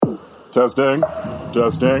Testing.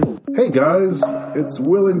 Hey guys, it's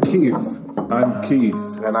Will and Keith. I'm Keith.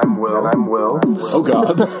 And I'm Will. Oh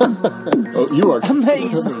God. Oh, you are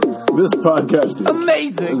amazing. This podcast is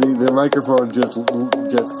Amazing. The microphone just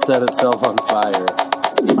set itself on fire.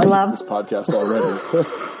 I love this podcast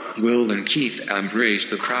already. Will and Keith embrace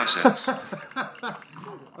the process.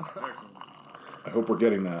 I hope we're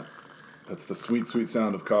getting that. That's the sweet, sweet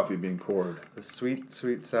sound of coffee being poured. The sweet,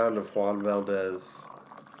 sweet sound of Juan Valdez.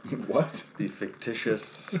 What? The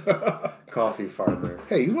fictitious coffee farmer.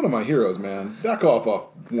 Hey, he's one of my heroes, man. Back off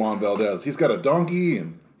Juan Valdez. He's got a donkey,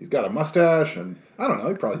 and he's got a mustache, and I don't know,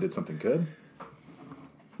 he probably did something good.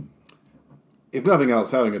 If nothing else,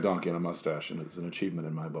 having a donkey and a mustache is an achievement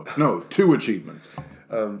in my book. No, 2 achievements.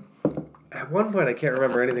 At one point, I can't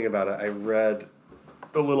remember anything about it. I read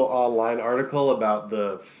a little online article about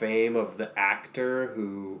the fame of the actor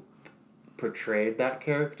who portrayed that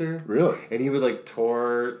character. Really? And he would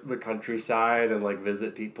tour the countryside and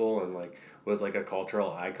visit people and was a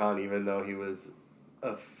cultural icon even though he was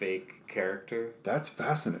a fake character. That's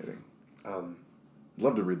fascinating.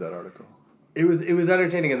 Love to read that article. It was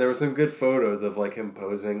entertaining, and there were some good photos of him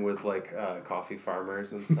posing with coffee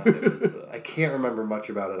farmers and stuff. I can't remember much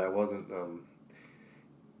about it. I wasn't.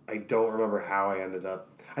 I don't remember how I ended up.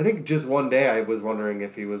 I think just one day I was wondering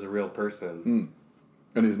if he was a real person.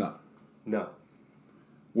 And he's not. No.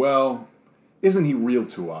 Well, isn't he real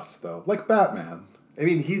to us though? Like Batman. I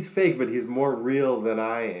mean, he's fake, but he's more real than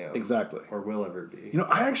I am. Exactly. Or will ever be. You know,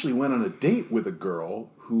 I actually went on a date with a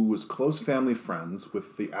girl who was close family friends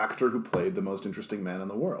with the actor who played the most interesting man in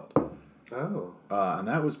the world. Oh. And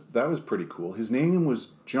that was pretty cool. His name was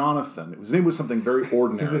Jonathan. His name was something very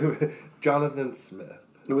ordinary. Jonathan Smith.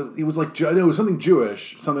 It was something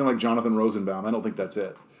Jewish, something like Jonathan Rosenbaum. I don't think that's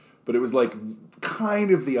it. But it was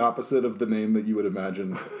kind of the opposite of the name that you would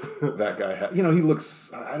imagine that guy had. You know, he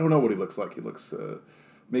looks, I don't know what he looks like. He looks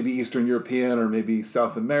maybe Eastern European or maybe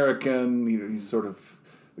South American. You know, he's sort of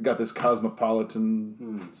got this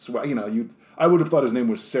cosmopolitan swag. You know, I would have thought his name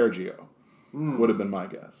was Sergio, would have been my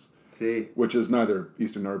guess. See? Which is neither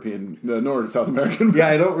Eastern European nor South American. Yeah,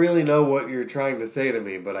 I don't really know what you're trying to say to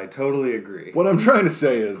me, but I totally agree. What I'm trying to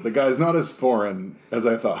say is the guy's not as foreign as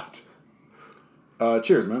I thought.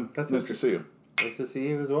 Cheers, man. That's nice to see you. Nice to see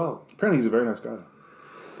you as well. Apparently he's a very nice guy.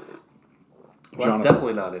 Well, that's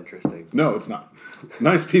definitely not interesting. No, it's not.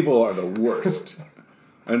 Nice people are the worst.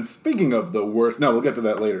 And speaking of the worst, no, we'll get to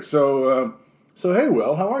that later. So hey,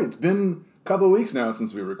 Will, how are you? It's been a couple of weeks now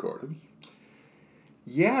since we recorded.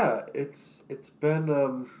 Yeah, it's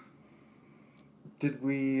been. Did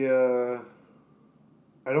we? I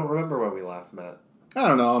don't remember when we last met. I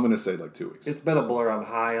don't know. I'm going to say 2 weeks. It's been a blur. I'm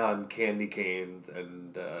high on candy canes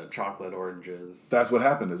and chocolate oranges. That's what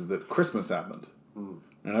happened, is that Christmas happened. And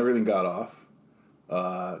everything got off.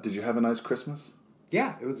 Did you have a nice Christmas?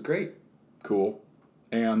 Yeah, it was great. Cool.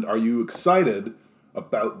 And are you excited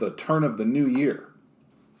about the turn of the new year?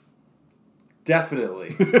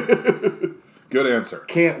 Definitely. Good answer.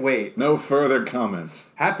 Can't wait. No further comment.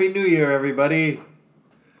 Happy New Year, everybody.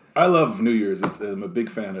 I love New Year's. I'm a big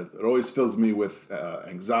fan. It always fills me with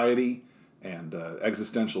anxiety and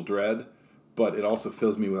existential dread, but it also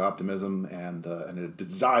fills me with optimism and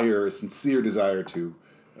a sincere desire to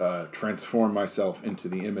transform myself into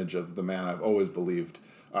the image of the man I've always believed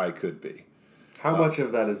I could be. How much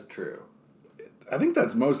of that is true? I think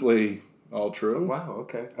that's mostly all true. Wow,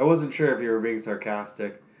 okay. I wasn't sure if you were being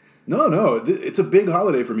sarcastic. No. It's a big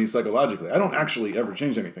holiday for me psychologically. I don't actually ever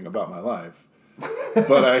change anything about my life.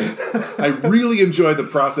 But I really enjoy the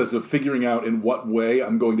process of figuring out in what way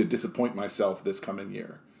I'm going to disappoint myself this coming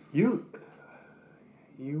year. You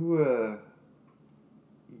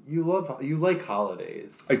like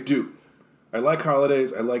holidays. I do. I like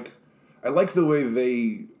holidays. I like the way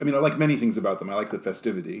I like many things about them. I like the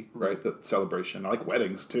festivity, right? The celebration. I like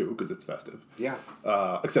weddings too because it's festive. Yeah.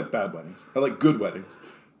 Except bad weddings. I like good weddings.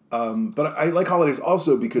 But I like holidays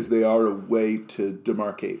also because they are a way to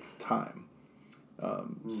demarcate time.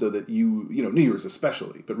 So that New Year's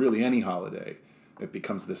especially, but really any holiday, it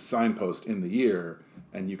becomes this signpost in the year,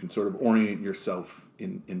 and you can sort of orient yourself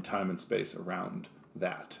in time and space around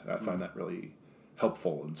that. I find that really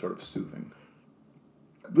helpful and sort of soothing.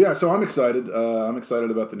 But yeah, so I'm excited. I'm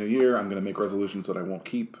excited about the new year. I'm going to make resolutions that I won't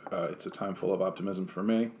keep. It's a time full of optimism for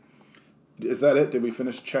me. Is that it? Did we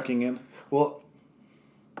finish checking in? Well,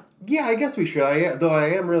 yeah, I guess we should. Though I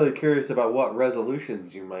am really curious about what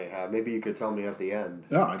resolutions you might have. Maybe you could tell me at the end.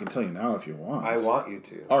 No, I can tell you now if you want. I want you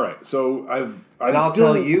to. All right, so I'll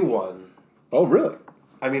tell you one. Oh, really?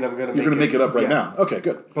 I mean, I'm gonna. You're gonna make it up right now. Okay,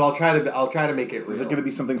 good. But I'll try to make it real. Is it gonna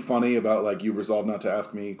be something funny about you resolve not to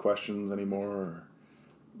ask me questions anymore? Or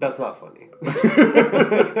That's not funny.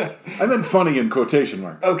 I meant funny in quotation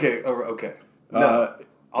marks. Okay. Okay. No.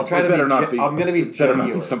 I'll try to better be. not be. I'm going to be it better genuine.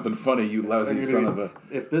 not be something funny, you lousy son of a.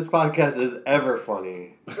 If this podcast is ever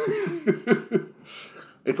funny,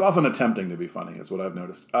 it's often attempting to be funny, is what I've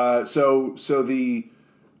noticed. Right.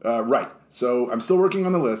 So I'm still working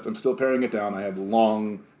on the list. I'm still paring it down. I have a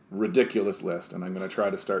long, ridiculous list, and I'm going to try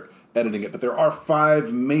to start editing it. But there are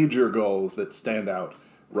 5 major goals that stand out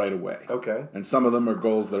right away. Okay. And some of them are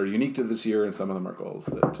goals that are unique to this year, and some of them are goals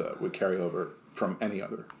that would carry over from any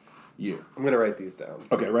other year. I'm going to write these down.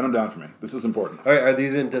 Okay, write them down for me. This is important. All right, are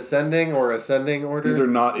these in descending or ascending order? These are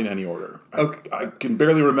not in any order. Okay. I can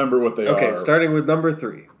barely remember what they are. Okay, starting with number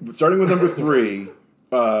 3. Starting with number 3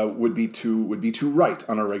 would be to write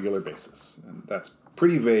on a regular basis, and that's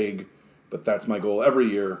pretty vague, but that's my goal every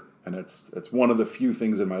year, and it's one of the few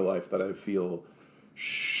things in my life that I feel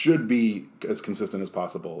should be as consistent as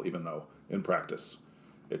possible, even though in practice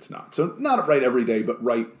it's not. So not write every day, but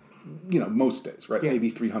write, most days, right? Yeah. Maybe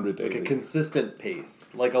 300 days. Like a consistent pace,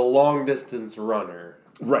 like a long distance runner.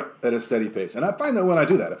 Right, at a steady pace. And I find that when I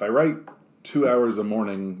do that, if I write 2 hours a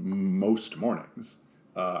morning most mornings,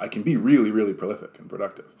 I can be really, really prolific and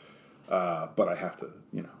productive. But I have to,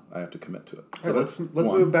 I have to commit to it. So right, let's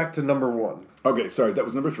move back to number 1. Okay, sorry, that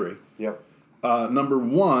was number 3. Yep. Number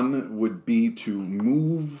 1 would be to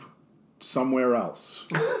move somewhere else.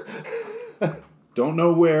 Don't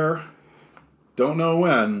know where, don't know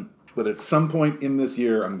when, but at some point in this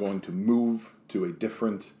year, I'm going to move to a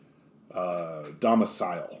different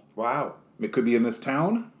domicile. Wow. It could be in this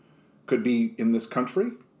town, could be in this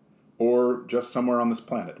country, or just somewhere on this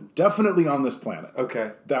planet. Definitely on this planet.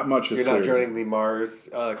 Okay. That much is clear. You're not joining the Mars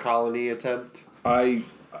colony attempt?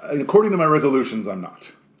 According to my resolutions, I'm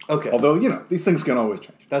not. Okay. Although, these things can always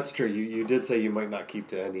change. That's true. You did say you might not keep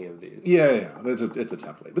to any of these. Yeah. It's a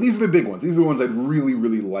template. But these are the big ones. These are the ones I'd really,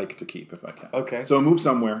 really like to keep if I can. Okay. So move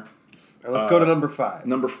somewhere. Right, let's go to number 5.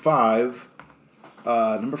 Number 5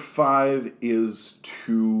 is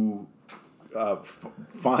to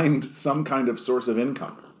find some kind of source of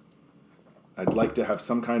income. I'd like to have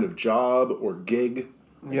some kind of job or gig,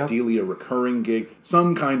 ideally a recurring gig,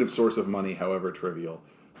 some kind of source of money, however trivial,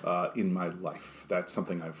 in my life. That's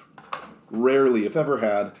something I've rarely, if ever,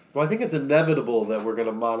 had. Well, I think it's inevitable that we're going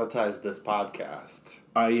to monetize this podcast.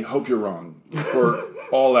 I hope you're wrong, for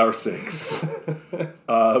all our sakes.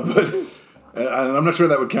 But I'm not sure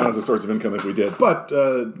that would count as a source of income if we did, but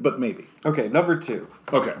maybe. Okay, number 2.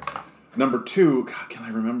 Okay, number 2. God, can I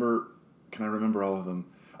remember all of them?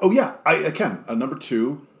 Oh yeah, I can. Number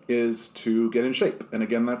 2 is to get in shape, and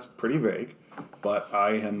again, that's pretty vague. But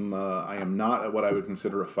I am not at what I would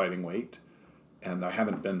consider a fighting weight, and I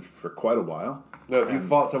haven't been for quite a while. No, if you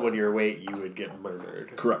fought someone your weight, you would get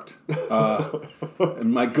murdered. Correct.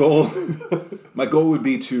 And my goal would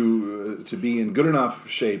be to be in good enough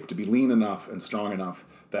shape, to be lean enough and strong enough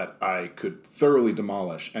that I could thoroughly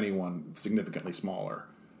demolish anyone significantly smaller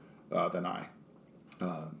than I.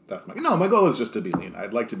 That's my goal is just to be lean.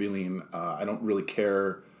 I'd like to be lean. I don't really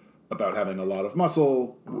care about having a lot of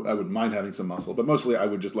muscle. I wouldn't mind having some muscle, but mostly I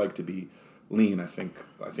would just like to be lean. I think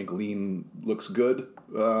lean looks good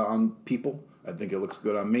on people. I think it looks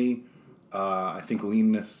good on me. I think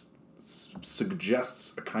leanness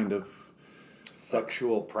suggests a kind of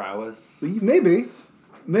sexual prowess. Maybe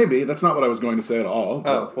that's not what I was going to say at all.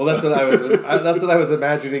 Oh well, that's what I was. That's what I was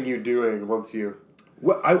imagining you doing once you.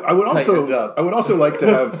 Well, I would also like to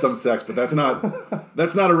have some sex, but that's not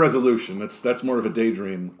a resolution. That's more of a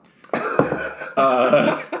daydream.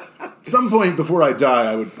 Some point before I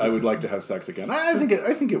die, I would like to have sex again. I think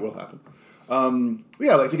it will happen.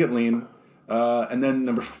 I like to get lean. And then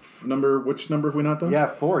which number have we not done? Yeah,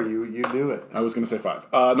 4. You knew it. I was going to say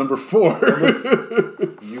 5. Number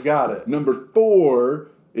 4. You got it. Number 4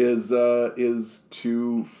 is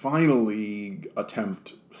to finally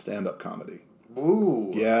attempt stand-up comedy.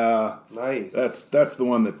 Ooh. Yeah. Nice. That's the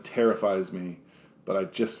one that terrifies me. But I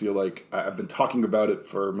just feel like I've been talking about it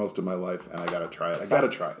for most of my life, and I gotta try it. I gotta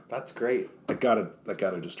try it. That's great. I gotta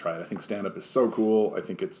just try it. I think stand-up is so cool. I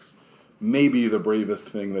think it's maybe the bravest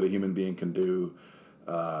thing that a human being can do.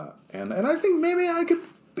 And I think maybe I could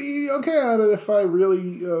be okay at it if I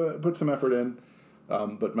really put some effort in.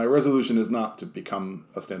 But my resolution is not to become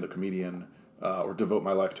a stand-up comedian or devote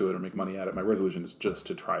my life to it or make money at it. My resolution is just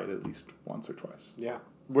to try it at least once or twice. Yeah.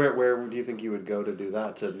 Where do you think you would go to do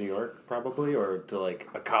that? To New York, probably, or to like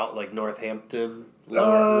Northampton?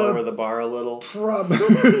 Lower the bar a little.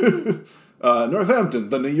 Northampton,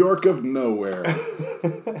 the New York of nowhere.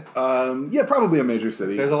 Yeah, probably a major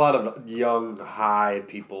city. There's a lot of young, high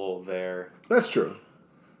people there. That's true.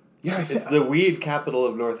 Yeah, it's the weed capital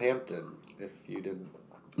of Northampton. If you didn't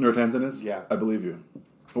Northampton is? Yeah. I believe you.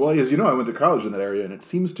 Well, as you know, I went to college in that area, and it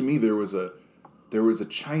seems to me there was a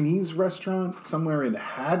Chinese restaurant somewhere in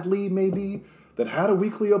Hadley, maybe, that had a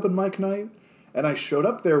weekly open mic night. And I showed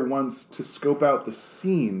up there once to scope out the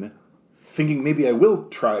scene, thinking maybe I will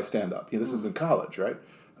try stand-up. This is in college, right?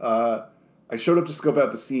 I showed up to scope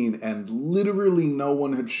out the scene, and literally no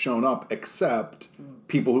one had shown up except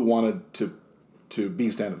people who wanted to be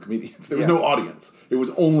stand-up comedians. There was no audience. It was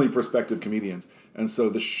only prospective comedians. And so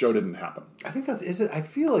the show didn't happen. I think I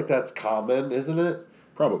feel like that's common, isn't it?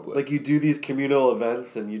 Probably. Like you do these communal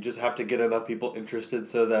events and you just have to get enough people interested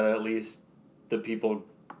so that at least the people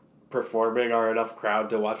performing are enough crowd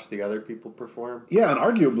to watch the other people perform. Yeah, and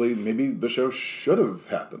arguably maybe the show should have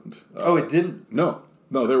happened. It didn't? No,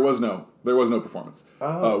 there was no performance.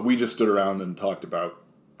 We just stood around and talked about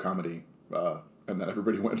comedy, and then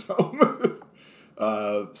everybody went home.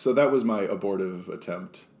 So that was my abortive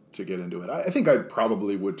attempt to get into it. I think I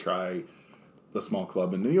probably would try the small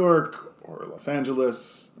club in New York or Los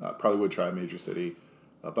Angeles. Probably would try a major city.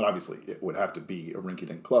 But obviously it would have to be a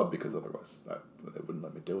rinky-dink club because otherwise they wouldn't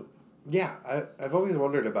let me do it. Yeah, I've always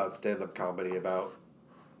wondered about stand-up comedy, about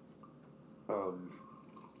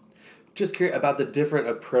just curious about the different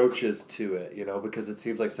approaches to it, because it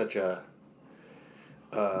seems like such a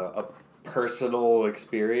personal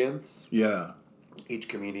experience. Yeah. Each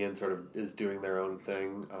comedian sort of is doing their own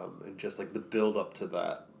thing, and just like the build up to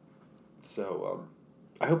that. So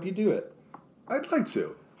I hope you do it. I'd like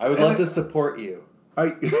to. I would love to support you. I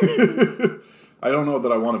don't know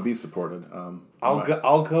that I want to be supported.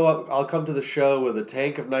 I'll go up. I'll come to the show with a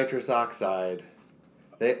tank of nitrous oxide.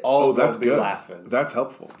 They all that's be good. laughing. That's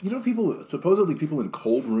helpful. Supposedly people in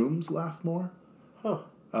cold rooms laugh more. Huh.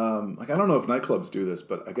 I don't know if nightclubs do this,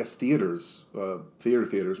 but I guess theaters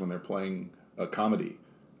when they're playing a comedy,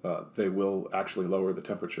 they will actually lower the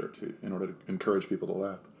temperature in order to encourage people to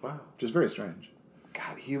laugh. Wow. Which is very strange.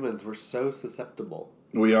 God, humans, we're so susceptible.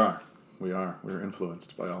 We are. We're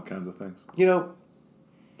influenced by all kinds of things.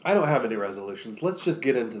 I don't have any resolutions. Let's just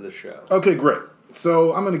get into the show. Okay, great.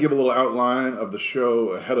 So I'm going to give a little outline of the show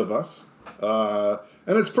ahead of us.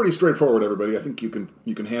 And it's pretty straightforward, everybody. I think you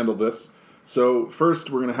can handle this. So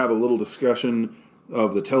first, we're going to have a little discussion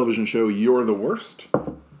of the television show You're the Worst,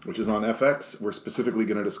 which is on FX. We're specifically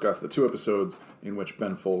going to discuss the 2 episodes in which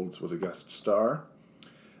Ben Folds was a guest star.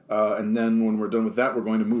 And then when we're done with that, we're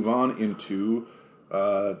going to move on into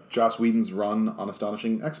Joss Whedon's run on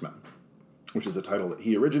Astonishing X-Men, which is a title that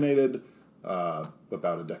he originated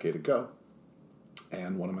about a decade ago,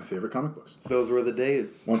 and one of my favorite comic books. Those were the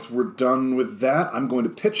days. Once we're done with that, I'm going to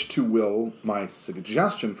pitch to Will my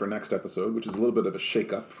suggestion for next episode, which is a little bit of a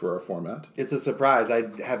shake-up for our format. It's a surprise. I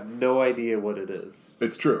have no idea what it is.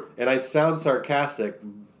 It's true. And I sound sarcastic,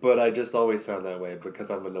 but I just always sound that way because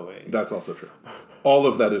I'm annoying. That's also true. All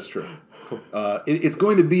of that is true. It's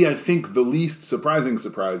going to be, I think, the least surprising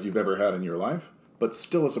surprise you've ever had in your life, but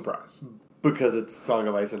still a surprise. Because it's Song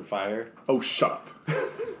of Ice and Fire? Oh, shut up.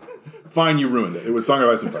 Fine, you ruined it. It was Song of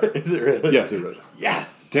Ice and Fire. Is it really? Yes, it really is.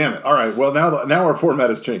 Yes! Damn it. All right, well, now our format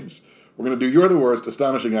has changed. We're going to do You're the Worst,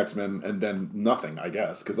 Astonishing X-Men, and then nothing, I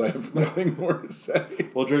guess, because I have nothing more to say.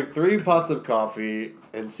 We'll drink 3 pots of coffee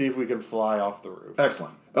and see if we can fly off the roof.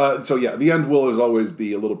 Excellent. The end will, as always,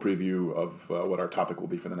 be a little preview of what our topic will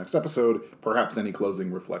be for the next episode. Perhaps any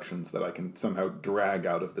closing reflections that I can somehow drag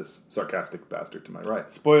out of this sarcastic bastard to my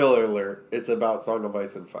right. Spoiler alert, it's about Song of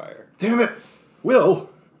Ice and Fire. Damn it! Will!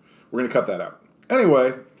 We're going to cut that out.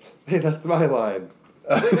 Anyway. Hey, that's my line.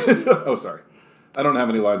 Oh, sorry. I don't have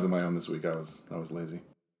any lines of my own this week. I was lazy.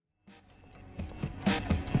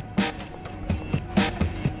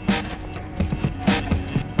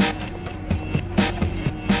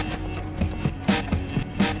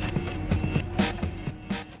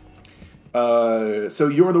 So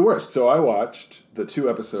You're the Worst. So I watched the 2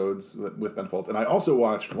 episodes with Ben Folds, and I also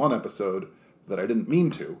watched 1 episode that I didn't mean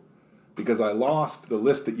to, because I lost the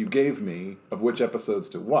list that you gave me of which episodes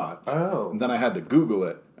to watch. Oh. And then I had to Google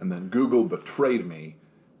it, and then Google betrayed me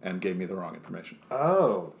and gave me the wrong information.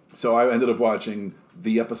 Oh. So I ended up watching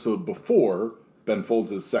the episode before Ben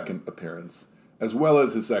Folds' second appearance, as well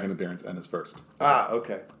as his second appearance and his first.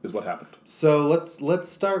 Okay. Is what happened. So let's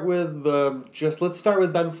start with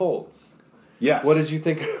Ben Folds. Yes. What did you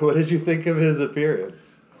think? What did you think of his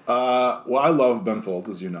appearance? Well, I love Ben Folds,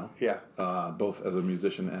 as you know. Yeah. Both as a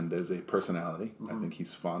musician and as a personality. Mm-hmm. I think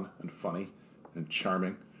he's fun and funny and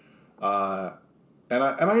charming. And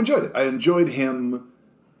I enjoyed it. I enjoyed him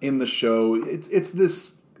in the show. It's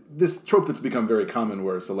this trope that's become very common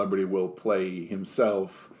where a celebrity will play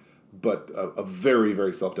himself, but a very,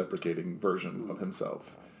 very self-deprecating version of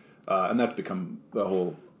himself. And that's become the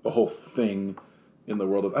whole thing in the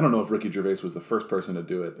world of. I don't know if Ricky Gervais was the first person to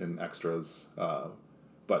do it in extras,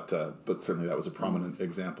 but certainly that was a prominent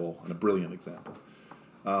example and a brilliant example.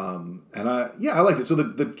 And I liked it. So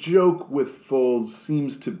the joke with Folds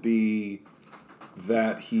seems to be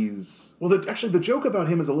that he's actually the joke about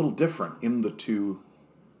him is a little different in the two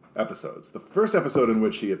episodes. The first episode in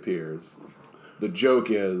which he appears, the joke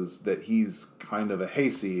is that he's kind of a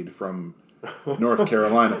hayseed from North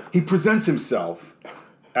Carolina. He presents himself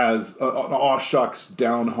as an aw shucks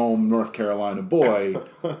down home North Carolina boy,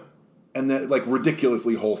 and then like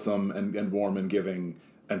ridiculously wholesome and warm and giving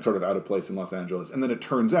and sort of out of place in Los Angeles. And then it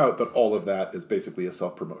turns out that all of that is basically a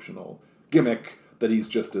self-promotional gimmick, that he's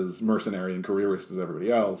just as mercenary and careerist as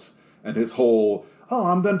everybody else. And his whole,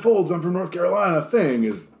 I'm Ben Folds, I'm from North Carolina thing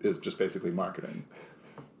is just basically marketing.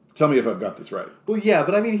 Tell me if I've got this right. Well, yeah,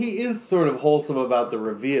 but I mean, he is sort of wholesome about the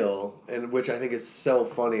reveal, and which I think is so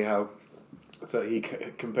funny how... So he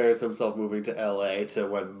compares himself moving to L.A. to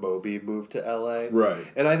when Moby moved to L.A. Right.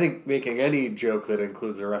 And I think making any joke that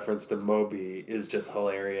includes a reference to Moby is just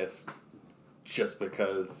hilarious just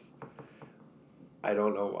because I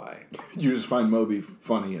don't know why. You just find Moby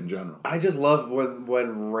funny in general. I just love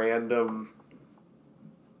when random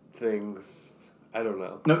things... I don't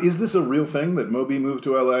know. Now, is this a real thing that Moby moved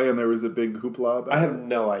to L.A. and there was a big hoopla about it? I have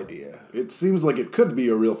no idea. It seems like it could be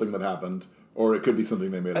a real thing that happened, or it could be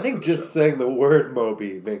something they made up. I think just saying the word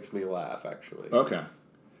Moby makes me laugh, actually. Okay.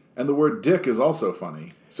 And the word dick is also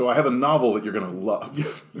funny. So I have a novel that you're going to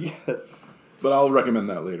love. Yes. But I'll recommend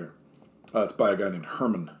that later. It's by a guy named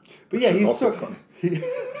Herman. But yeah, he's also funny.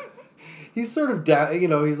 He's sort of down,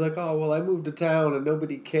 he's like, oh, well, I moved to town and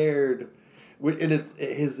nobody cared. And it's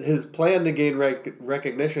his plan to gain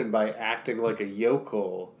recognition by acting like a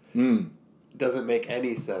yokel doesn't make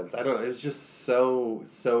any sense. I don't know. It was just so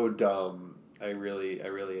dumb. I really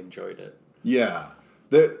enjoyed it. Yeah.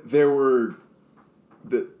 There were...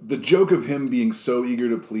 The joke of him being so eager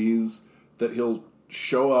to please that he'll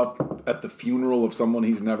show up at the funeral of someone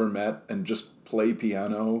he's never met and just play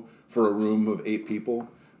piano for a room of 8 people,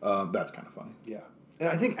 that's kind of funny. Yeah. And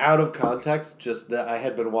I think out of context, just that I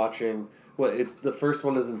had been watching... Well, the first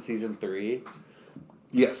one is in season 3.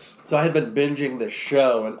 Yes. So I had been binging this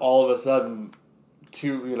show, and all of a sudden,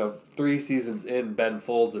 3 seasons in, Ben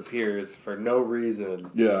Folds appears for no reason.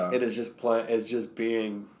 Yeah. And it's just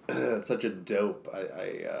being such a dope.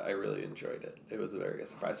 I really enjoyed it. It was a very good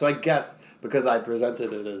surprise. So I guess because I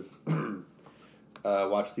presented it as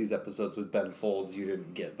watch these episodes with Ben Folds, you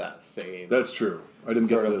didn't get that same. That's true. I didn't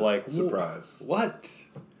get the surprise. What?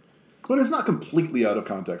 But it's not completely out of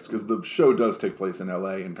context because the show does take place in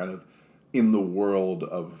L.A. and kind of in the world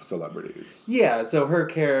of celebrities. Yeah, so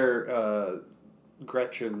her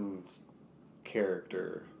Gretchen's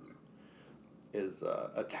character is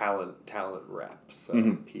a talent rep,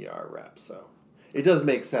 so PR rep. So it does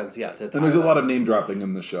make sense, yeah. And there's a lot of name dropping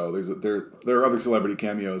in the show. There are other celebrity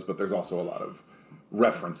cameos, but there's also a lot of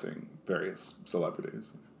referencing various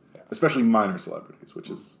celebrities, especially minor celebrities, which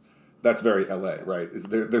is. That's very LA, right?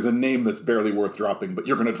 There's a name that's barely worth dropping, but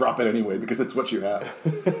you're going to drop it anyway because it's what you have.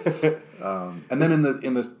 And then in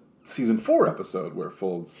the season 4 episode where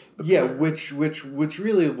Folds appears. which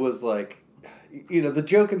really was like, the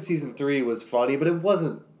joke in season 3 was funny, but it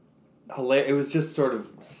wasn't hilarious. It was just sort of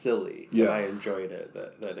silly. Yeah, and I enjoyed it.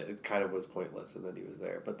 That it kind of was pointless, and then he was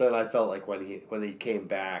there. But then I felt like when he came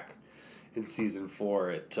back in season 4,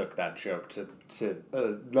 it took that joke to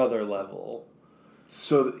another level.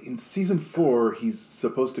 So in season 4, he's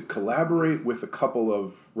supposed to collaborate with a couple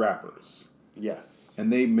of rappers. Yes.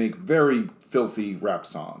 And they make very filthy rap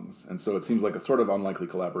songs. And so it seems like a sort of unlikely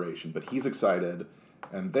collaboration. But he's excited,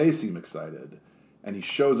 and they seem excited. And he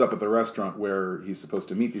shows up at the restaurant where he's supposed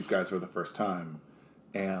to meet these guys for the first time.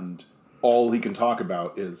 And all he can talk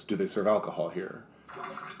about is, do they serve alcohol here?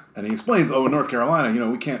 And he explains, in North Carolina,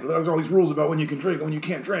 we can't, there's all these rules about when you can drink and when you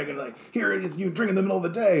can't drink. And here, you drink in the middle of the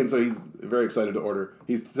day. And so he's very excited to order.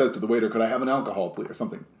 He says to the waiter, could I have an alcohol, please? Or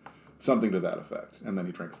something to that effect. And then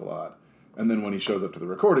he drinks a lot. And then when he shows up to the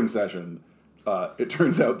recording session, it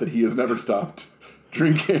turns out that he has never stopped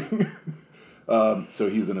drinking. So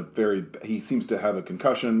he's he seems to have a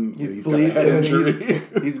concussion. He's got a head injury.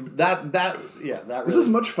 This is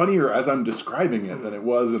much funnier as I'm describing it than it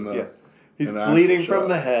was in the... Yeah. He's bleeding from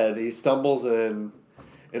the head. He stumbles in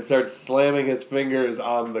and starts slamming his fingers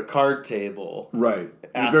on the card table. Right.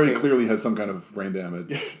 He very clearly has some kind of brain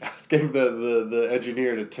damage. Asking the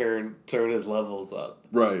engineer to turn his levels up.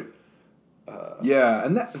 Right.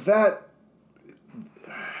 And that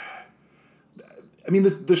I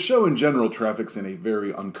mean, the show in general traffics in a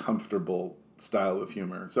very uncomfortable style of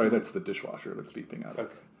humor. Sorry, that's the dishwasher that's beeping at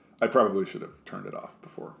us. I probably should have turned it off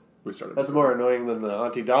before we started. That's more annoying than the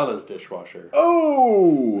Auntie Donna's dishwasher.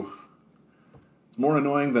 Oh! It's more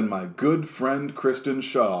annoying than my good friend Kristen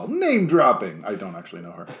Shaw. Name dropping. I don't actually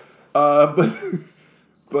know her.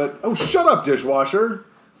 But oh, shut up, dishwasher.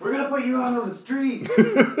 We're gonna put you out on the street.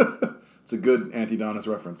 It's a good Auntie Donna's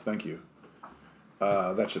reference. Thank you.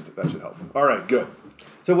 That should help. All right, good.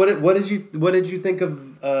 So what did you think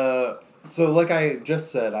of? So like I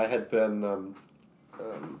just said, I had been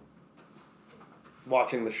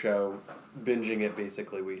watching the show, binging it.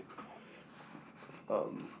 Basically, we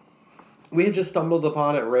had just stumbled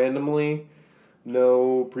upon it randomly,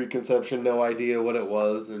 no preconception, no idea what it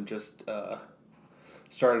was, and just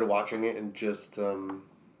started watching it and just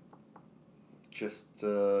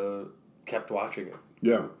kept watching it.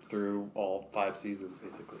 Yeah. Through all 5 seasons,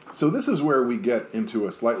 basically. So this is where we get into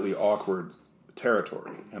a slightly awkward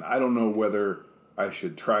territory, and I don't know whether I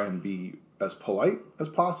should try and be as polite as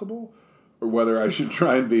possible, or whether I should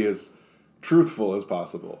try and be as truthful as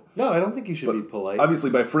possible. No, I don't think you should be polite. Obviously,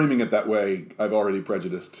 by framing it that way, I've already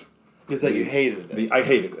prejudiced. Is that you hated it? I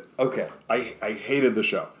hated it. Okay. I hated the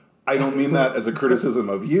show. I don't mean that as a criticism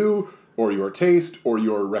of you, or your taste, or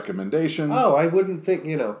your recommendation. Oh, I wouldn't think,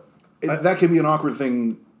 That can be an awkward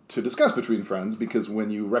thing to discuss between friends, because when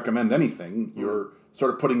you recommend anything, you're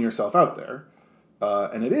sort of putting yourself out there.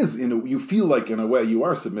 And it is, you feel like, in a way, you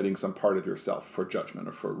are submitting some part of yourself for judgment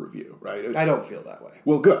or for review, right? I don't feel that way.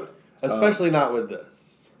 Well, good. Especially not with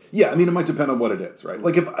this. Yeah, I mean, it might depend on what it is, right?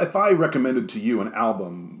 Like, if I recommended to you an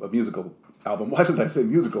album, a musical album, why did I say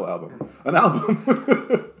musical album? An album.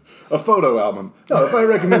 A photo album. No, if I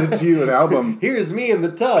recommended to you an album... Here's me in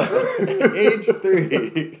the tub, age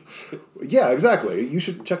 3. Yeah, exactly. You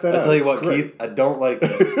should check that out. I'll tell you what, great. Keith, I don't like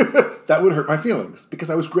it. That would hurt my feelings, because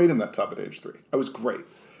I was great in that tub at age 3. I was great.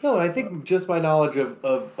 No, and I think just my knowledge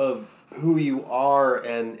of who you are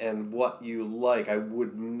and what you like, I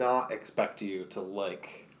would not expect you to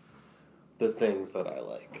like the things that I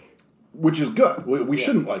like. Which is good. We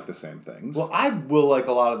shouldn't like the same things. Well, I will like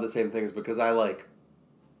a lot of the same things because I like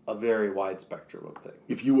a very wide spectrum of things.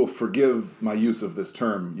 If you will forgive my use of this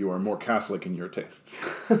term, you are more Catholic in your tastes.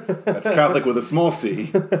 That's Catholic with a small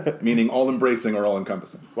c, meaning all-embracing or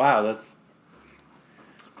all-encompassing. Wow, that's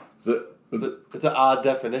an odd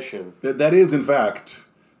definition. That is, in fact,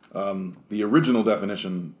 the original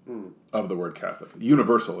definition of the word Catholic.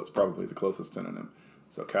 Universal is probably the closest synonym.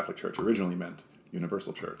 So Catholic Church originally meant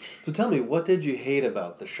universal church. So tell me, what did you hate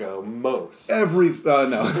about the show most? No.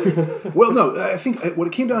 Well, no, I think what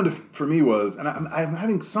it came down to for me was, and I'm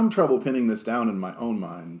having some trouble pinning this down in my own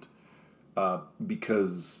mind,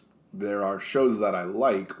 because there are shows that I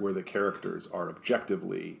like where the characters are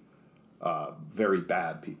objectively very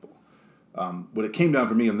bad people. What it came down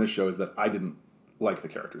for me in this show is that I didn't like the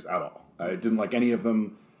characters at all. I didn't like any of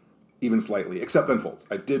them, even slightly, except Ben Folds.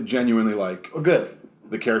 I did genuinely like... Oh, good.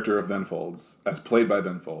 The character of Ben Folds, as played by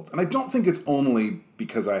Ben Folds. And I don't think it's only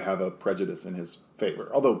because I have a prejudice in his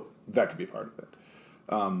favor, although that could be part of it.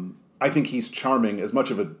 I think he's charming, as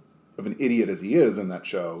much of an idiot as he is in that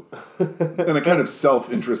show, and a kind of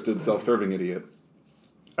self-interested, self-serving idiot.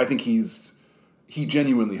 I think he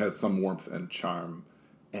genuinely has some warmth and charm.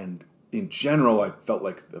 And in general, I felt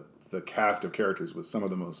like the cast of characters was some of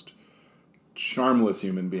the most charmless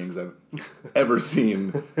human beings I've ever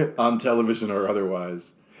seen on television or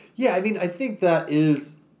otherwise. Yeah, I mean, I think that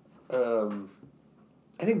is what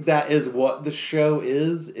the show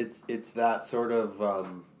is. It's that sort of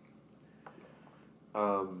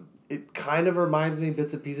it kind of reminds me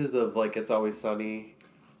bits and pieces of like It's Always Sunny.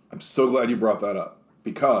 I'm so glad you brought that up,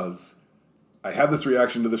 because I had this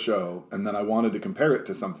reaction to the show and then I wanted to compare it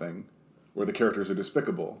to something where the characters are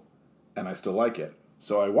despicable and I still like it.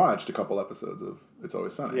 So I watched a couple episodes of It's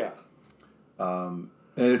Always Sunny. Yeah. And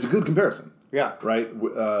it's a good comparison. Yeah. Right?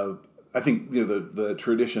 I think the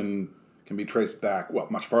tradition can be traced back, well,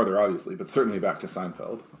 much farther, obviously, but certainly back to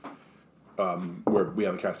Seinfeld, where we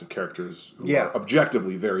have a cast of characters who are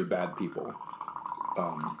objectively very bad people,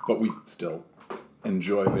 but we still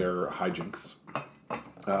enjoy their hijinks.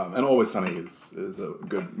 And Always Sunny is a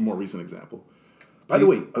good, more recent example. By the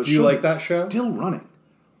way, do you like that show? Still running.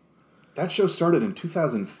 That show started in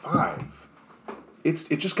 2005. It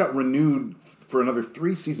just got renewed for another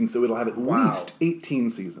 3 seasons, so it'll have at least 18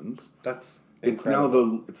 seasons. That's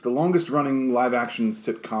incredible. It's the longest running live action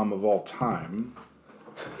sitcom of all time.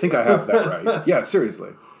 I think I have that right. Yeah, seriously.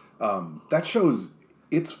 That show's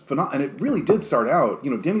it's phenomenal, and it really did start out.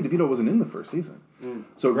 Danny DeVito wasn't in the first season,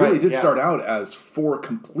 so it really did start out as 4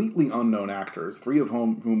 completely unknown actors, 3 of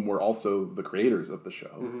whom were also the creators of the show.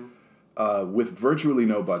 Mm-hmm. With virtually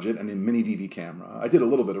no budget and a mini DV camera. I did a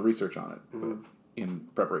little bit of research on it. in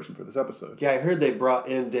preparation for this episode. Yeah, I heard they brought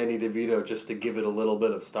in Danny DeVito just to give it a little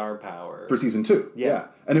bit of star power. For season 2, Yeah.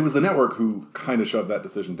 And it was the network who kind of shoved that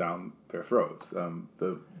decision down their throats.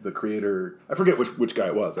 The creator, I forget which guy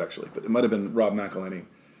it was, actually, but it might have been Rob McElhenney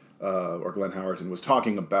or Glenn Howerton, was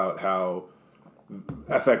talking about how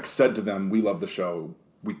FX said to them, we love the show,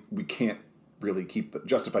 we can't really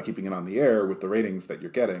justify keeping it on the air with the ratings that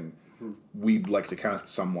you're getting. We'd like to cast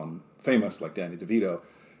someone famous like Danny DeVito.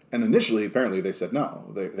 And initially, apparently, they said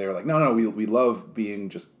no. They were like, no, we love being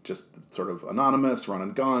just sort of anonymous, run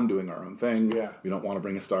and gun, doing our own thing. Yeah. We don't want to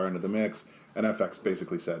bring a star into the mix. And FX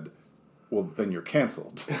basically said, well, then you're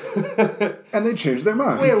canceled. And they changed their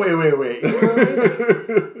minds. Wait.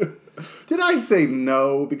 Did I say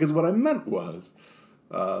no? Because what I meant was...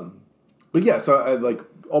 but yeah, so I like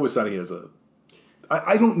Always Sunny as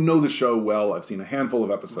I don't know the show well. I've seen a handful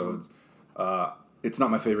of episodes. It's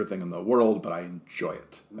not my favorite thing in the world, but I enjoy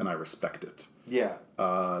it and I respect it. Yeah.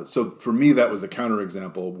 So for me, that was a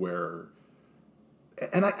counterexample where,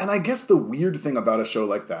 and I guess the weird thing about a show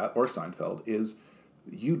like that or Seinfeld is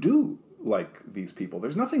you do like these people.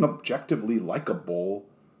 There's nothing objectively likable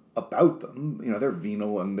about them. You know, they're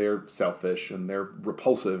venal and they're selfish and they're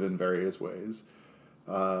repulsive in various ways.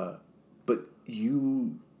 But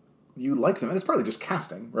you like them, and it's partly just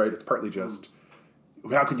casting, right? It's partly just.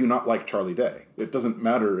 How could you not like Charlie Day? It doesn't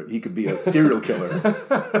matter. He could be a serial killer.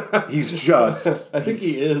 He's just... I think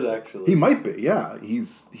he is, actually. He might be, yeah.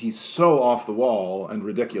 He's so off the wall and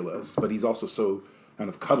ridiculous, but he's also so kind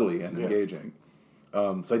of cuddly and engaging.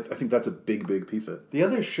 So I think that's a big, big piece of it. The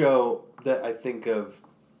other show that I think of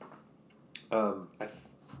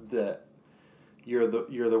that You're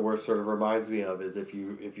the Worst sort of reminds me of is if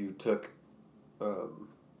you took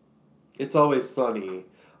It's Always Sunny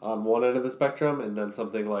on one end of the spectrum, and then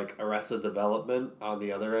something like Arrested Development on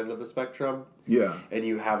the other end of the spectrum. Yeah. And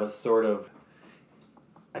you have a sort of...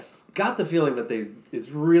 I got the feeling that it's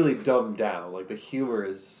really dumbed down. Like, the humor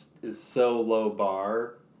is so low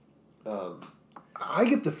bar. I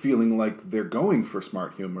get the feeling like they're going for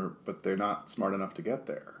smart humor, but they're not smart enough to get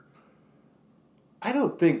there. I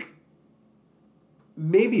don't think...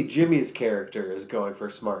 Maybe Jimmy's character is going for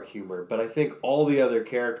smart humor, but I think all the other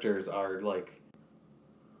characters are, like...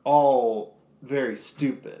 all very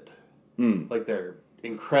stupid. Like, they're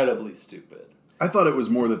incredibly stupid. I thought it was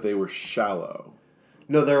more that they were shallow.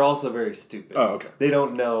 No, they're also very stupid. Oh, okay. They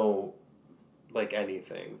don't know, like,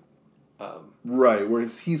 anything. Right,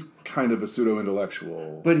 whereas he's kind of a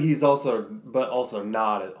pseudo-intellectual. But he's also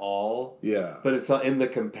not at all. Yeah. But it's not, in the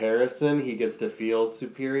comparison, he gets to feel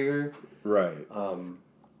superior. Right.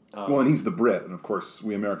 Well, and he's the Brit, and of course,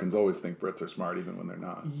 we Americans always think Brits are smart, even when they're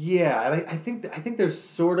not. Yeah, and I think there's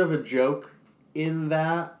sort of a joke in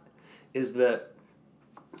that, is that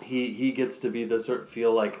he gets to be the sort of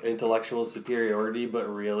feel like intellectual superiority, but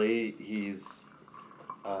really he's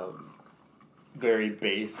very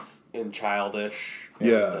base and childish. And,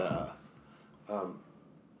 yeah.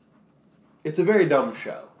 It's a very dumb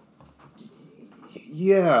show.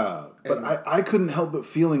 Yeah, but I couldn't help but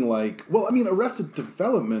feeling like... Well, I mean, Arrested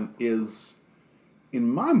Development is, in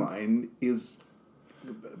my mind, is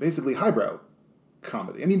basically highbrow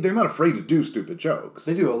comedy. I mean, they're not afraid to do stupid jokes.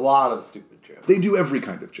 They do a lot of stupid jokes. They do every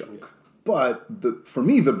kind of joke. Yeah. But for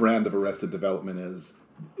me, the brand of Arrested Development is...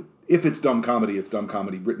 If it's dumb comedy, it's dumb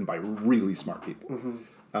comedy written by really smart people.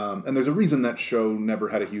 Mm-hmm. And there's a reason that show never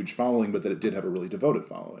had a huge following, but that it did have a really devoted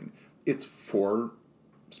following. It's for...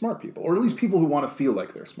 smart people, or at least people who want to feel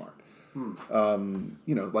like they're smart.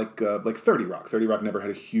 You know, like 30 Rock. 30 Rock never had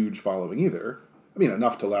a huge following either. I mean,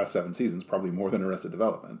 enough to last 7 seasons, probably more than Arrested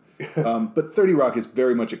Development. But 30 Rock is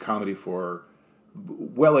very much a comedy for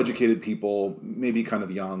well-educated people, maybe kind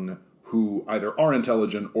of young, who either are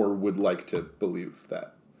intelligent or would like to believe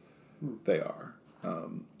that they are.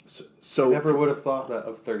 So I never would have thought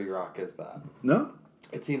of 30 Rock as that. No?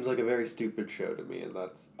 It seems like a very stupid show to me, and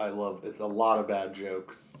it's a lot of bad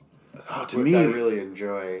jokes, which I really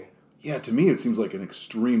enjoy. Yeah, to me it seems like an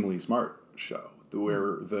extremely smart show,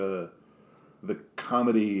 where the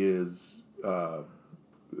comedy is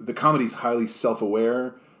the comedy's highly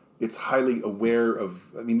self-aware. It's highly aware of.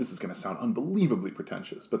 I mean, this is going to sound unbelievably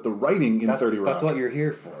pretentious, but the writing in 30 Rock. That's what you're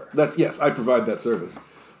here for. Yes, I provide that service.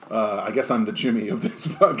 I guess I'm the Jimmy of this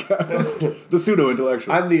podcast, the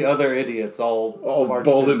pseudo-intellectual. I'm the other idiots, all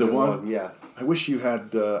balled into one. Yes. I wish you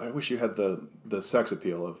had the sex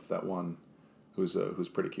appeal of that one, who's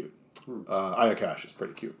pretty cute. Aya Cash is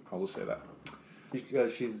pretty cute. I'll just say that.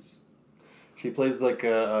 She plays like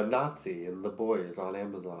a Nazi in The Boys on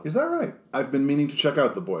Amazon. Is that right? I've been meaning to check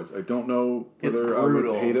out The Boys. I don't know whether I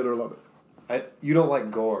would hate it or love it. You don't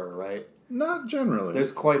like gore, right? Not generally.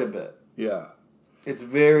 There's quite a bit. Yeah. It's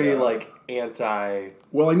very like anti.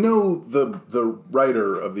 Well, I know the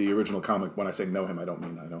writer of the original comic. When I say know him, I don't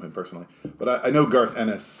mean I know him personally, but I know Garth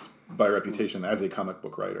Ennis by reputation as a comic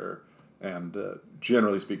book writer, and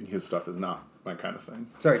generally speaking, his stuff is not my kind of thing.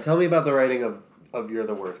 Sorry, tell me about the writing of You're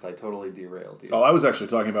the Worst. I totally derailed you. Oh, I was actually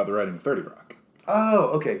talking about the writing of 30 Rock. Oh,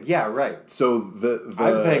 okay, yeah, right. So the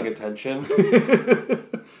I'm paying attention.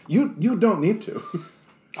 you don't need to.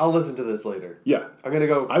 I'll listen to this later. Yeah, I'm gonna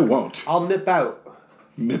go. I won't. I'll nip out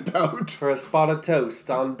Nip out. for a spot of toast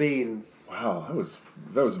on beans. Wow,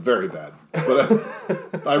 that was very bad,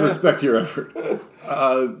 but I respect your effort.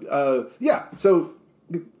 Yeah, so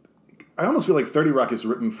I almost feel like 30 Rock is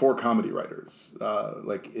written for comedy writers.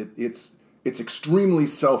 It's extremely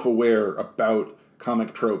self-aware about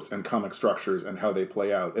comic tropes and comic structures and how they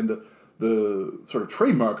play out. And the sort of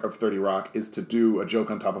trademark of 30 Rock is to do a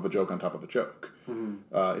joke on top of a joke on top of a joke.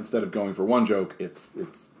 Mm-hmm. Instead of going for one joke, it's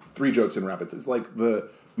 3 jokes in rapids. It's like one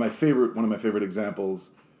of my favorite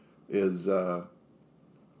examples is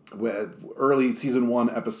early season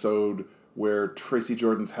 1 episode where Tracy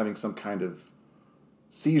Jordan's having some kind of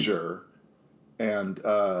seizure, and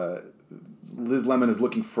Liz Lemon is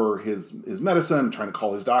looking for his medicine, trying to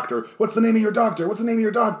call his doctor. What's the name of your doctor? What's the name of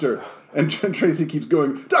your doctor? And Tracy keeps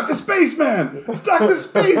going, Dr. Spaceman! It's Dr.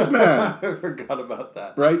 Spaceman! I forgot about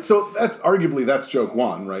that. Right? So that's joke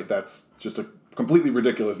 1, right? That's just a completely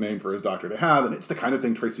ridiculous name for his doctor to have, and it's the kind of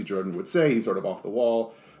thing Tracy Jordan would say. He's sort of off the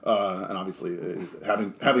wall, and obviously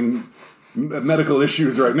having medical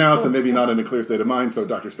issues right now, so maybe not in a clear state of mind, so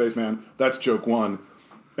Dr. Spaceman, that's joke 1.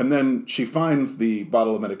 And then she finds the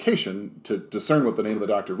bottle of medication to discern what the name of the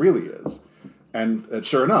doctor really is. And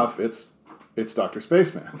sure enough, it's Dr.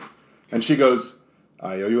 Spaceman. And she goes,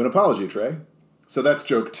 I owe you an apology, Trey. So that's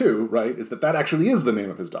joke 2, right, is that actually is the name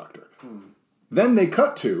of his doctor. Then they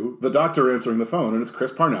cut to the doctor answering the phone, and it's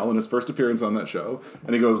Chris Parnell in his first appearance on that show.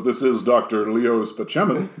 And he goes, this is Dr. Leo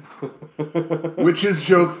Spaceman, which is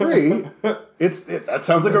joke 3. That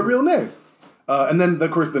sounds like a real name. And then,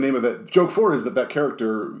 of course, the name of that joke 4 is that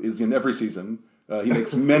character is in every season. He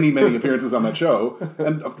makes many, many appearances on that show,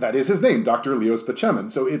 and that is his name, Dr. Leo Spaceman.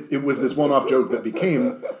 So it was this one-off joke that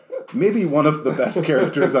became maybe one of the best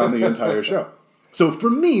characters on the entire show. So for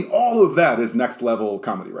me, all of that is next-level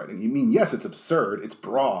comedy writing. You mean, yes, it's absurd, it's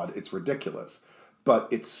broad, it's ridiculous, but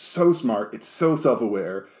it's so smart, it's so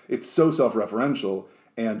self-aware, it's so self-referential,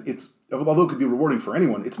 and although it could be rewarding for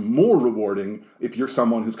anyone, it's more rewarding if you're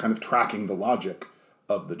someone who's kind of tracking the logic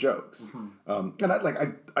of the jokes. Mm-hmm.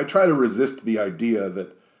 And I try to resist the idea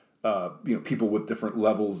that people with different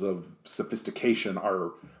levels of sophistication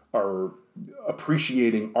are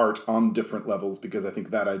appreciating art on different levels, because I think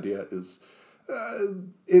that idea is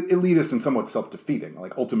elitist and somewhat self-defeating.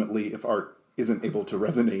 Like, ultimately, if art isn't able to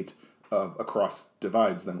resonate across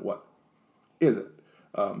divides, then what is it?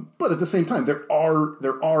 But at the same time, there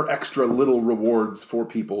are extra little rewards for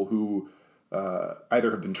people who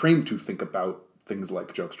either have been trained to think about things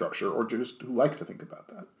like joke structure, or just who like to think about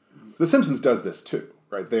that. The Simpsons does this too,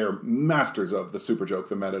 right? They are masters of the super joke,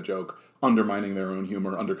 the meta joke, undermining their own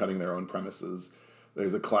humor, undercutting their own premises.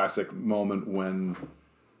 There's a classic moment when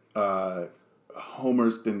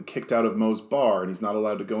Homer's been kicked out of Moe's bar, and he's not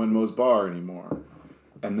allowed to go in Moe's bar anymore.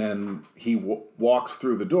 And then he walks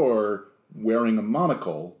through the door wearing a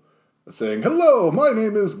monocle, saying, "Hello, my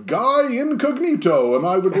name is Guy Incognito, and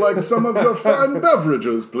I would like some of your fine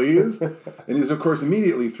beverages, please." And he's, of course,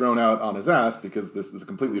 immediately thrown out on his ass, because this is a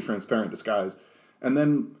completely transparent disguise. And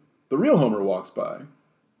then the real Homer walks by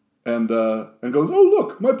and goes, "Oh,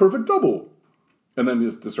 look, my perfect double." And then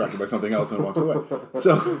is distracted by something else and walks away.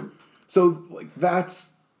 So like,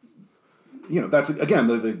 that's again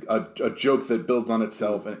a joke that builds on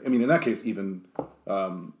itself, and I mean, in that case, even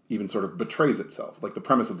sort of betrays itself. Like, the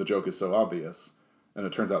premise of the joke is so obvious, and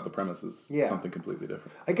it turns out the premise is something completely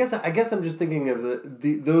different. I guess I'm just thinking of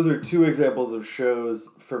those are 2 examples of shows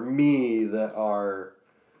for me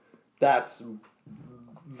that's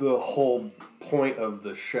the whole point of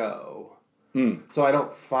the show. So I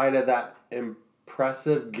don't find it that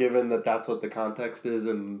impressive, given that that's what the context is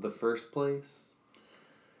in the first place.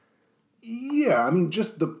 Yeah, I mean,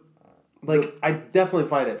 just I definitely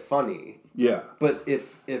find it funny. Yeah. But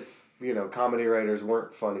if comedy writers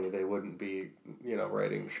weren't funny, they wouldn't be,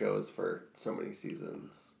 writing shows for so many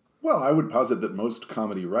seasons. Well, I would posit that most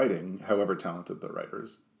comedy writing, however talented the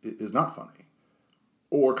writers, is not funny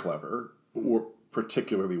or clever or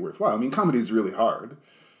particularly worthwhile. I mean, comedy is really hard.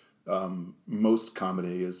 Most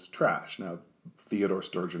comedy is trash. Now, Theodore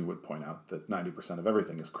Sturgeon would point out that 90% of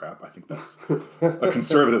everything is crap. I think that's a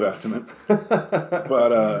conservative estimate.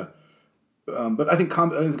 But I think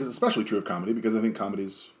it's especially true of comedy, because I think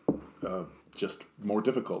comedy's just more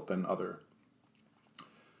difficult than other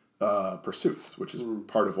pursuits, which is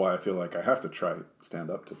part of why I feel like I have to try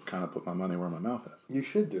stand-up to kind of put my money where my mouth is. You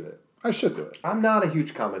should do it. I should do it. I'm not a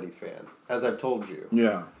huge comedy fan, as I've told you.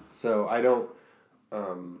 Yeah. So I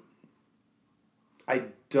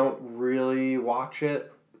don't really watch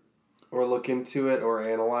it or look into it or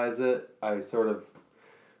analyze it. I sort of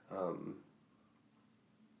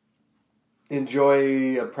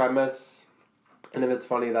enjoy a premise, and if it's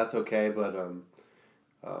funny, that's okay. But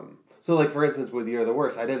so like for instance, with You're the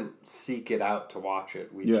Worst, I didn't seek it out to watch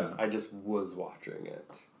it. I just was watching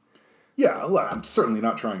it. Yeah, well, I'm certainly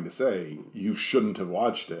not trying to say you shouldn't have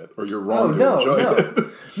watched it or you're wrong to enjoy it.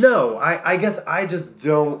 No, I guess I just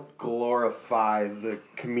don't glorify the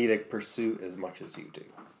comedic pursuit as much as you do.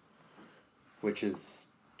 Which is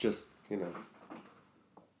just,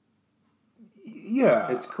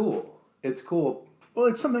 Yeah. It's cool. It's cool. Well,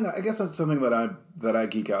 it's something, I guess it's something that I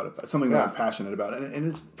geek out about, something that I'm passionate about. And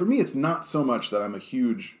it's, for me, it's not so much that I'm a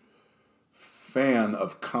huge fan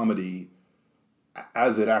of comedy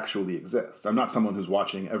as it actually exists. I'm not someone who's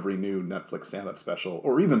watching every new Netflix stand-up special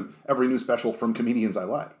or even every new special from comedians I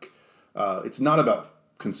like. It's not about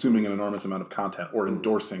consuming an enormous amount of content or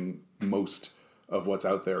endorsing most of what's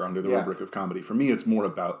out there under the rubric of comedy. For me, it's more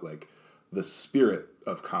about like the spirit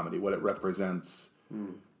of comedy, what it represents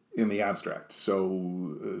in the abstract. So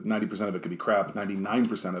 90% of it could be crap,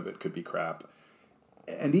 99% of it could be crap.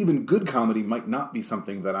 And even good comedy might not be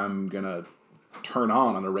something that I'm going to turn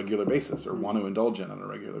on a regular basis or want to indulge in on a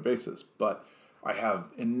regular basis. But I have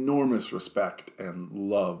enormous respect and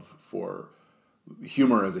love for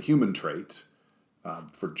humor as a human trait,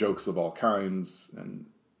 for jokes of all kinds,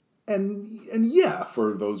 and yeah,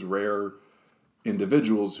 for those rare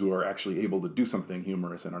individuals who are actually able to do something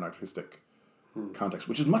humorous in an artistic context,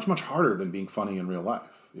 which is much, much harder than being funny in real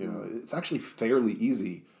life. It's actually fairly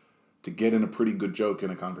easy to get in a pretty good joke in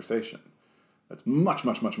a conversation. That's much,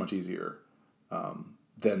 much, much, much easier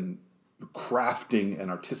than crafting an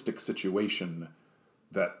artistic situation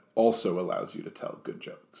that also allows you to tell good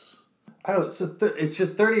jokes. I don't know. So it's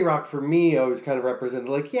just 30 Rock for me always kind of represented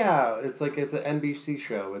like, yeah, it's like it's an NBC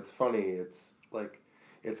show. It's funny. It's like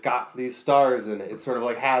it's got these stars in it. It sort of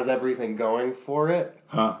like has everything going for it.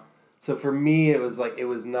 Huh. So for me, it was like it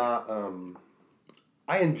was not.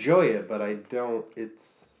 I enjoy it, but I don't. It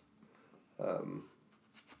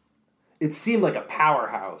seemed like a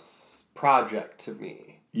powerhouse project to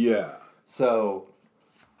me. Yeah. So,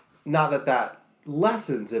 not that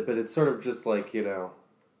lessens it, but it's sort of just like, I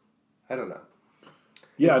don't know.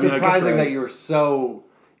 Yeah, it's surprising that you were so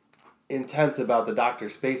intense about the Dr.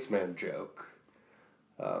 Spaceman joke.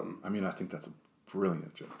 I think that's a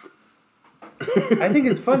brilliant joke. I think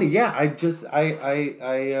it's funny. Yeah, I guess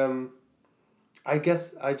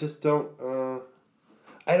I just don't.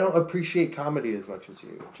 I don't appreciate comedy as much as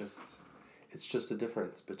you. It's just a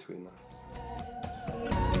difference between us.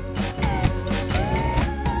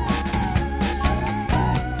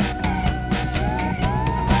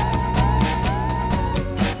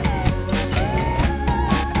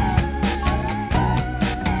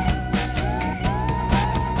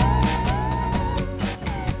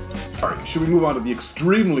 All right, should we move on to the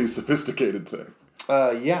extremely sophisticated thing?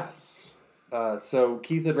 Yes. So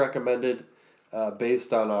Keith had recommended,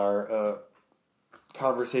 based on our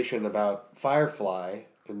conversation about Firefly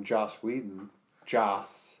and Joss Whedon.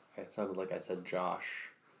 Joss. It sounded like I said Josh.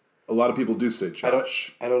 A lot of people do say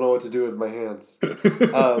Josh. I don't know what to do with my hands.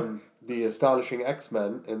 The Astonishing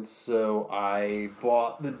X-Men, and so I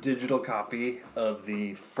bought the digital copy of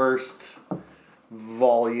the first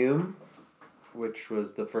volume, which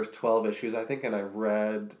was the first 12 issues, I think, and I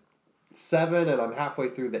read 7, and I'm halfway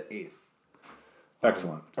through the 8th.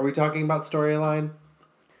 Excellent. Are we talking about storyline?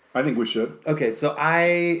 I think we should. Okay, so I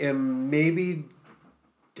am maybe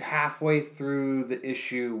halfway through the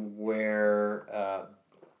issue where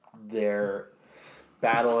they're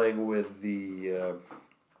battling with the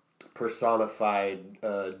personified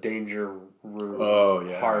danger room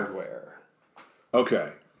hardware.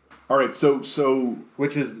 Okay. All right, so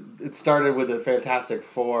which is, it started with a Fantastic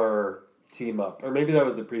Four team up, or maybe that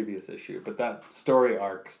was the previous issue, but that story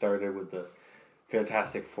arc started with the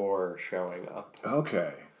Fantastic Four showing up.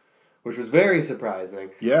 Okay. Which was very surprising.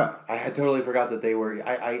 Yeah. I had totally forgot that they were...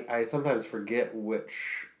 I sometimes forget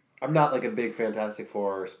which... I'm not like a big Fantastic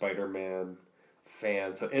Four or Spider-Man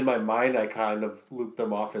fan, so in my mind I kind of loop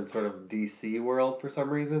them off in sort of DC world for some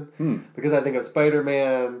reason. Because I think of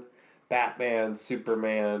Spider-Man, Batman,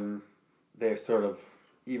 Superman, they're sort of...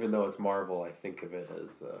 Even though it's Marvel, I think of it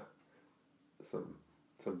as some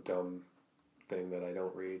dumb thing that I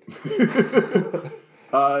don't read.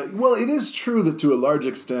 Well, it is true that to a large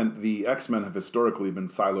extent, the X-Men have historically been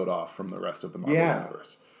siloed off from the rest of the Marvel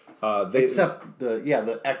universe. Except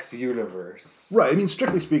the X universe. Right. I mean,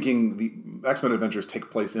 strictly speaking, the X-Men adventures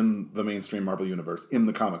take place in the mainstream Marvel universe in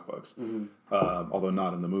the comic books, although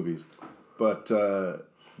not in the movies. But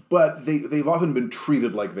they've often been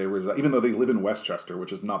treated like they reside, even though they live in Westchester,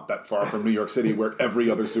 which is not that far from New York City, where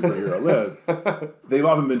every other superhero lives. They've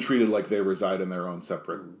often been treated like they reside in their own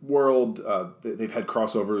separate world. They've had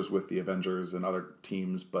crossovers with the Avengers and other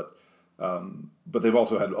teams, but they've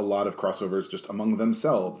also had a lot of crossovers just among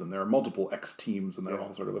themselves, and there are multiple X teams, and they're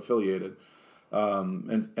all sort of affiliated.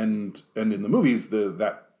 And in the movies,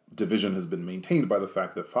 that division has been maintained by the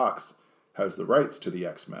fact that Fox has the rights to the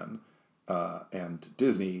X-Men. And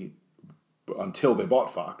Disney, until they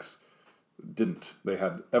bought Fox, didn't. They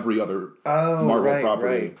had every other Marvel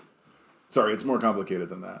property. Right. Sorry, it's more complicated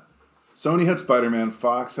than that. Sony had Spider-Man,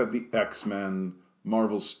 Fox had the X-Men,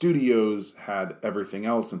 Marvel Studios had everything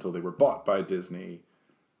else until they were bought by Disney.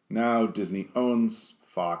 Now Disney owns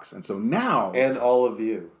Fox, and so now... And all of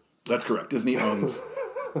you. That's correct. Disney owns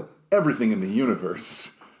everything in the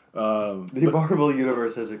universe. Marvel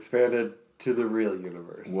universe has expanded to the real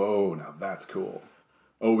universe. Whoa, now that's cool.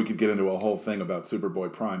 Oh, we could get into a whole thing about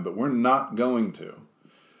Superboy Prime, but we're not going to.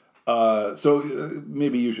 So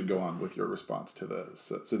maybe you should go on with your response to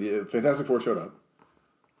this. So the Fantastic Four showed up.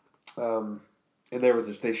 And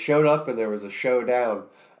they showed up and there was a showdown.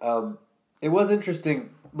 It was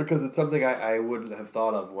interesting because it's something I wouldn't have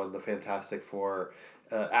thought of when the Fantastic Four,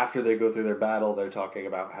 after they go through their battle, they're talking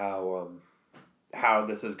about how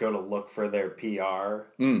this is going to look for their PR.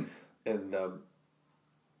 And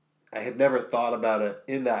I had never thought about it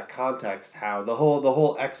in that context. How the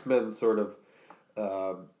whole X-Men sort of,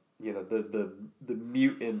 the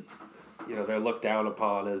mutant, they're looked down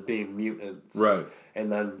upon as being mutants, right?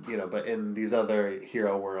 And then but in these other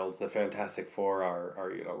hero worlds, the Fantastic Four are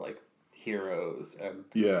like heroes, and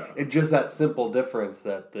just that simple difference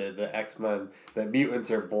that the X-Men, that mutants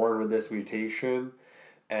are born with this mutation.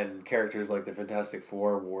 And characters like the Fantastic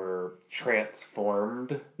Four were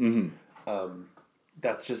transformed.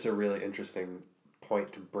 That's just a really interesting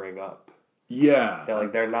point to bring up. Yeah.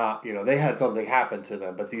 They're not, they had something happen to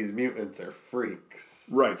them, but these mutants are freaks.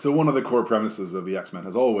 Right. So one of the core premises of the X-Men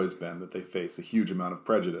has always been that they face a huge amount of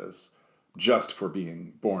prejudice just for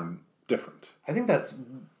being born different. I think that's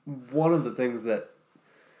one of the things that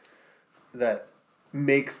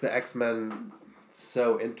makes the X-Men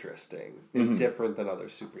so interesting and different than other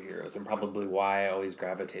superheroes, and probably why I always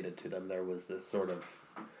gravitated to them. There was this sort of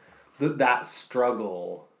that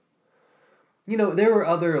struggle. There were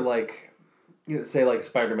other say like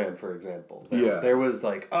Spider-Man, for example. There was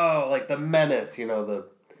the Menace.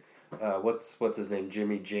 What's his name?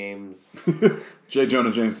 Jimmy James. J.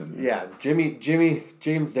 Jonah Jameson. Yeah, Jimmy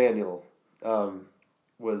James Daniel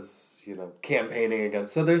was campaigning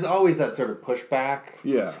against. So there's always that sort of pushback.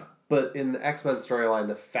 Yeah. But in the X-Men storyline,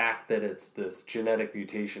 the fact that it's this genetic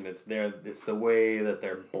mutation, it's the way that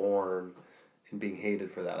they're born and being hated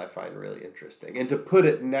for that, I find really interesting. And to put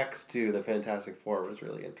it next to the Fantastic Four was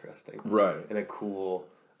really interesting. Right. And a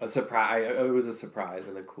surprise. It was a surprise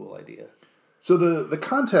and a cool idea. So the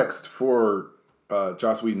context for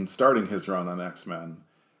Joss Whedon starting his run on X-Men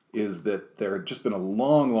is that there had just been a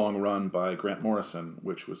long, long run by Grant Morrison,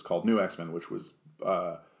 which was called New X-Men, which was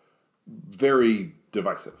very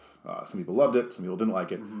divisive. Some people loved it, some people didn't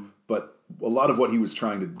like it. But a lot of what he was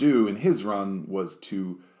trying to do in his run was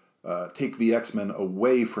to take the X-Men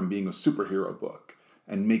away from being a superhero book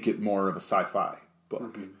and make it more of a sci-fi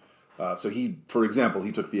book. So for example,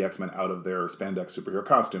 he took the X-Men out of their spandex superhero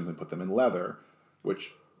costumes and put them in leather,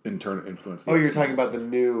 which in turn influenced the X-Men. You're talking about the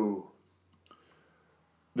new...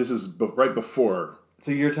 This is right before...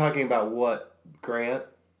 So you're talking about what Grant...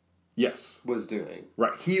 Yes. Was doing.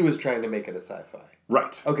 Right. He was trying to make it a sci-fi.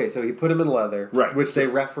 Right. Okay, so he put him in leather. Right. Which they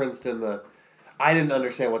referenced in the... I didn't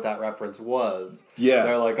understand what that reference was. Yeah.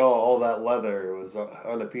 They're like, all that leather was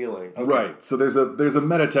unappealing. Okay. Right. So there's a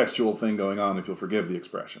metatextual thing going on, if you'll forgive the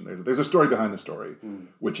expression. There's a story behind the story,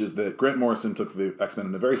 which is that Grant Morrison took the X-Men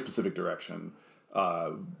in a very specific direction.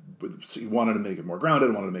 He wanted to make it more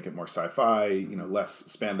grounded, wanted to make it more sci-fi, less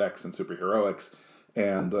spandex and superheroics.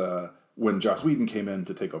 And when Joss Whedon came in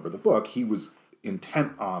to take over the book, he was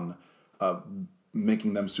intent on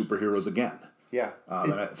making them superheroes again. Yeah.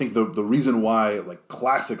 And I think the reason why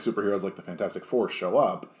classic superheroes like the Fantastic Four show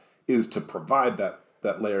up is to provide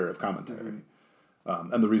that layer of commentary.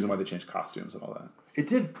 And the reason why they changed costumes and all that. It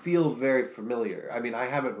did feel very familiar. I mean, I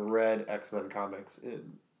haven't read X-Men comics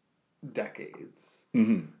in decades.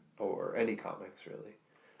 Or any comics, really.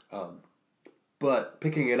 But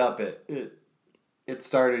picking it up, it it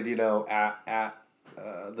started, at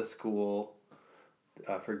the school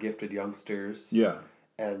for gifted youngsters. Yeah.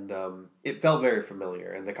 And it felt very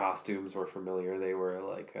familiar, and the costumes were familiar. They were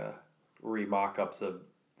like re-mock-ups of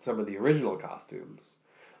some of the original costumes.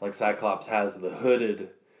 Like Cyclops has the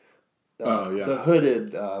hooded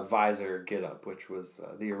visor get-up, which was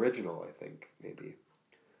the original, I think, maybe,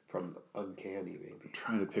 from Uncanny, maybe. I'm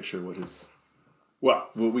trying to picture what his... Well,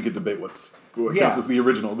 we could debate what counts as the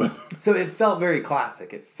original, but... So it felt very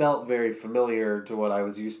classic. It felt very familiar to what I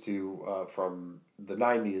was used to from the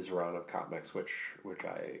 90s run of comics, which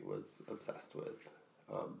I was obsessed with.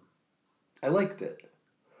 I liked it.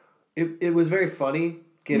 It was very funny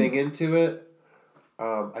getting into it.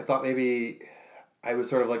 I thought maybe I was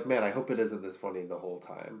sort of like, man, I hope it isn't this funny the whole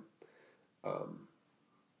time.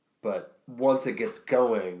 But once it gets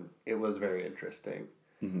going, it was very interesting.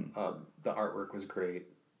 Mm-hmm. The artwork was great.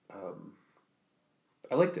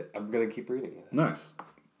 I liked it. I'm going to keep reading it. Nice.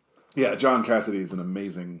 Yeah, John Cassidy is an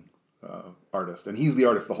amazing artist, and he's the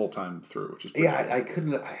artist the whole time through, which is pretty cool. I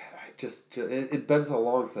couldn't. I just it's been so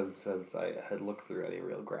long since I had looked through any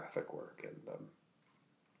real graphic work, and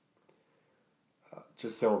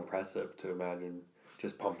just so impressive to imagine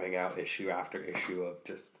just pumping out issue after issue of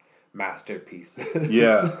just masterpieces.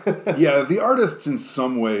 Yeah. The artists in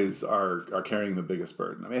some ways are carrying the biggest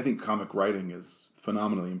burden. I mean, I think comic writing is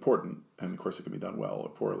phenomenally important, and of course it can be done well or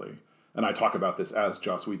poorly. And I talk about this as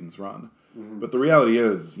Joss Whedon's run. Mm-hmm. But the reality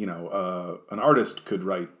is, an artist could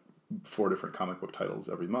write 4 different comic book titles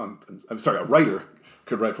every month. A writer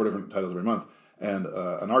could write 4 different titles every month, and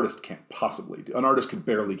an artist can't possibly. An artist could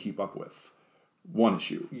barely keep up with 1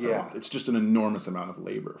 issue. Yeah. It's just an enormous amount of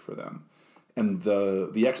labor for them. And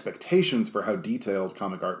the expectations for how detailed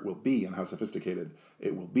comic art will be and how sophisticated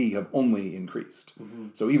it will be have only increased. Mm-hmm.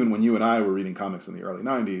 So even when you and I were reading comics in the early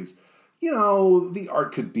 90s, the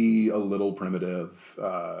art could be a little primitive,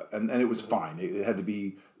 and it was fine. It had to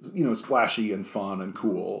be, splashy and fun and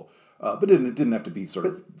cool, but it didn't have to be sort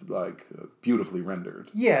of like beautifully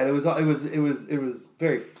rendered. Yeah, it was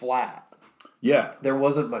very flat. Yeah, there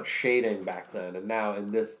wasn't much shading back then, and now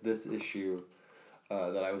in this issue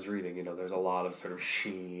that I was reading, there's a lot of sort of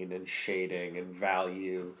sheen and shading and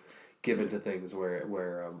value given to things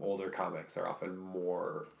where older comics are often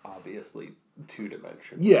more obviously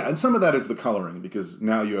 2-dimensional. Yeah, and some of that is the coloring, because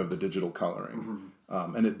now you have the digital coloring,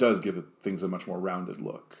 mm-hmm. And it does give things a much more rounded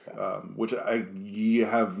look, which I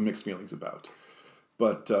have mixed feelings about.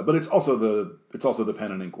 But it's also the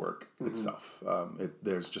pen and ink work mm-hmm. itself.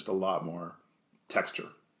 There's just a lot more texture.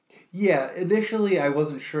 Yeah, initially I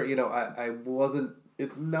wasn't sure. I wasn't.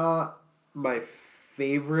 It's not my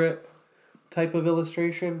favorite type of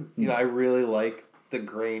illustration. I really like the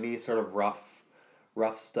grainy, sort of rough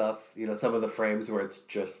stuff. Some of the frames where it's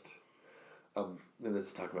just, and this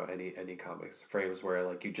is talking about any comics, frames where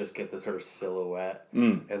like you just get the sort of silhouette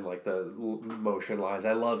and like the motion lines.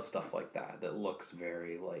 I love stuff like that looks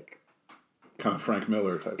very like kind of Frank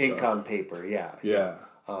Miller type ink stuff. on paper. Yeah.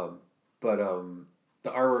 But the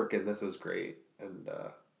artwork in this was great, and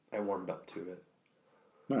I warmed up to it.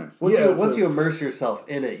 Nice. Once you immerse yourself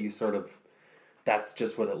in it, you sort of, that's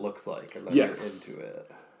just what it looks like, and then you're into it.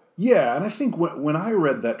 Yeah, and I think when I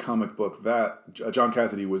read that comic book, that John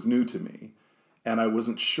Cassidy was new to me, and I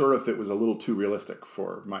wasn't sure if it was a little too realistic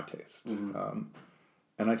for my taste. Mm-hmm.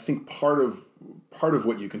 And I think part of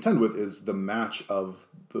what you contend with is the match of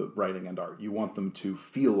the writing and art. You want them to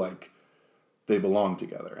feel like they belong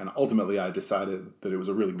together, and ultimately I decided that it was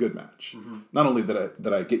a really good match. Mm-hmm. Not only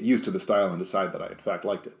that I get used to the style and decide that I in fact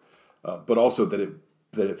liked it, but also that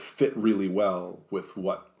it fit really well with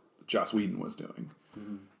what Joss Whedon was doing.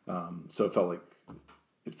 Mm-hmm. So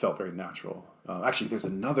it felt very natural. Actually, there's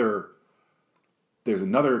another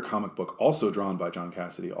comic book also drawn by John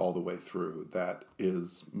Cassidy all the way through that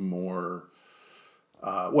is more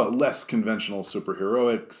less conventional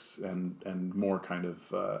superheroics and more kind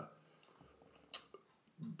of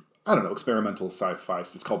experimental sci-fi.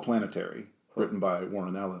 It's called Planetary, written by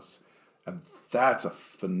Warren Ellis. And that's a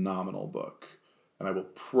phenomenal book. And I will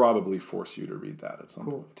probably force you to read that at some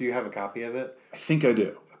point. Do you have a copy of it? I think I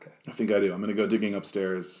do. Okay. I think I do. I'm going to go digging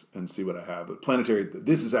upstairs and see what I have. But Planetary,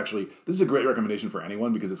 this is a great recommendation for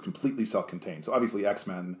anyone because it's completely self-contained. So obviously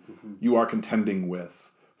X-Men, mm-hmm. you are contending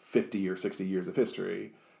with 50 or 60 years of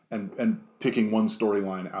history and picking one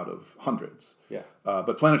storyline out of hundreds. Yeah.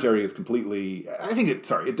 But Planetary is completely...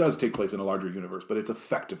 it does take place in a larger universe, but it's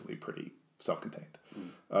effectively pretty self-contained.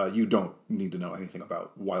 You don't need to know anything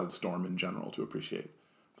about Wildstorm in general to appreciate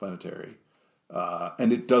Planetary.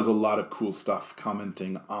 And it does a lot of cool stuff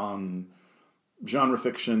commenting on genre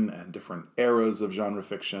fiction and different eras of genre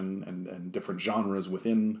fiction and different genres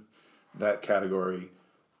within that category.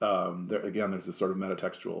 There's this sort of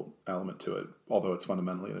metatextual element to it, although it's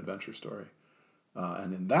fundamentally an adventure story.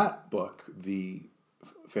 And in that book, the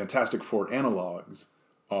Fantastic Four analogs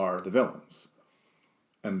are the villains.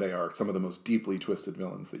 And they are some of the most deeply twisted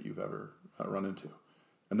villains that you've ever run into.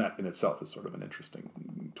 And that in itself is sort of an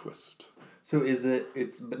interesting twist. So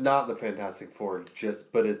it's not the Fantastic Four,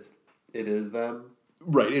 but it is them?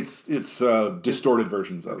 Right, it's distorted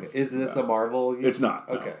versions of. Okay. Is this a Marvel? It's not.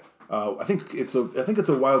 No. Okay. I think it's a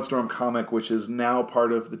Wildstorm comic, which is now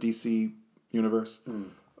part of the DC universe.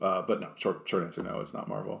 But no, short answer, no, it's not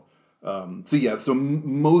Marvel. So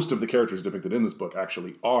most of the characters depicted in this book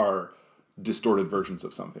actually are distorted versions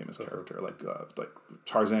of some famous character, like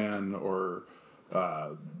Tarzan or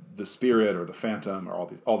the Spirit or the Phantom or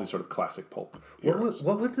all these sort of classic pulp heroes.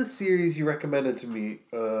 What was the series you recommended to me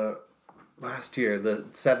last year? The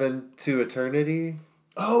Seven to Eternity?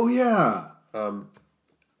 Oh, yeah.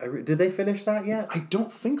 Did they finish that yet? I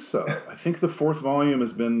don't think so. I think the 4th volume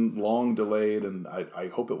has been long delayed, and I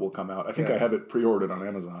hope it will come out. I think I have it pre-ordered on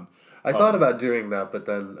Amazon. I thought about doing that, but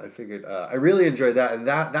then I figured I really enjoyed that, and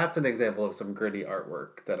that's an example of some gritty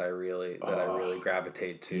artwork that I really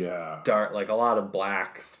gravitate to. Yeah, dark, like a lot of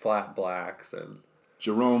blacks, flat blacks, and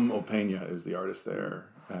Jerome Opeña is the artist there,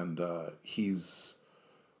 and he's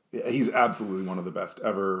absolutely one of the best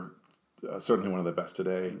ever. Certainly one of the best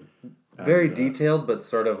today. Very detailed, but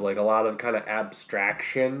sort of like a lot of kind of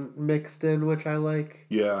abstraction mixed in, which I like.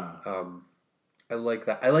 Yeah. I like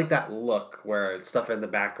that. I like that look where stuff in the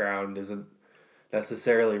background isn't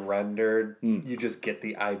necessarily rendered. You just get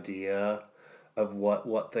the idea of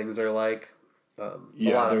what things are like. A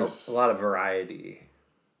lot of variety.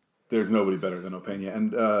 There's nobody better than Opeña.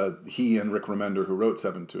 And he and Rick Remender, who wrote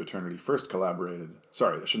Seven to Eternity, first collaborated.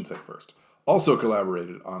 Sorry, I shouldn't say first. Also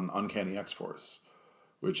collaborated on Uncanny X-Force,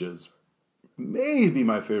 which is maybe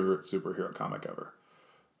my favorite superhero comic ever.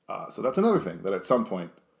 So that's another thing that at some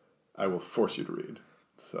point I will force you to read.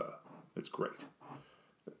 It's great.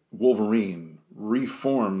 Wolverine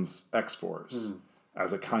reforms X-Force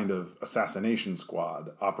as a kind of assassination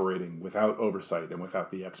squad operating without oversight and without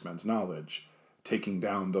the X-Men's knowledge, taking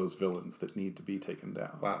down those villains that need to be taken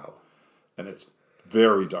down. Wow. And it's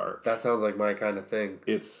very dark. That sounds like my kind of thing.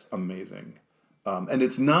 It's amazing. And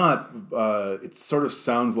it's not, it sort of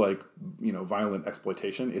sounds like, violent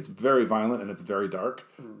exploitation. It's very violent and it's very dark,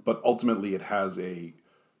 but ultimately it has a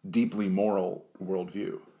deeply moral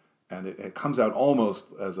worldview. And it comes out almost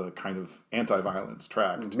as a kind of anti-violence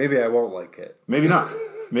tract. Maybe I won't like it. Maybe not.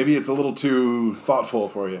 Maybe it's a little too thoughtful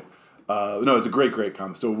for you. No, it's a great, great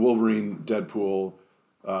comic. So Wolverine, Deadpool,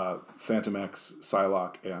 Phantom X,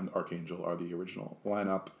 Psylocke, and Archangel are the original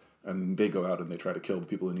lineup. And they go out and they try to kill the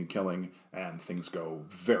people who need killing, and things go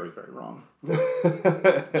very, very wrong.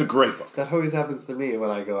 It's a great book. That always happens to me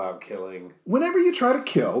when I go out killing. Whenever you try to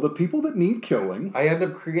kill the people that need killing, I end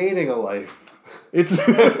up creating a life. It's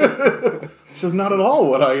just not at all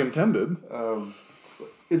what I intended.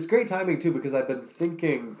 It's great timing, too, because I've been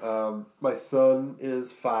thinking, my son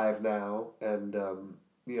is 5 now, and,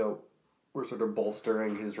 we're sort of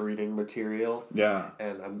bolstering his reading material. Yeah.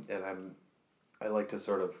 And I like to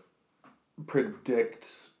sort of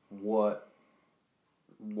predict what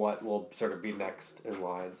will sort of be next in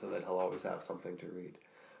line so that he'll always have something to read.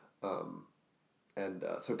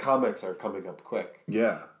 So comics are coming up quick.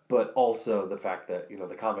 Yeah. But also the fact that,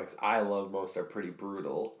 the comics I love most are pretty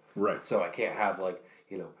brutal. Right. So I can't have,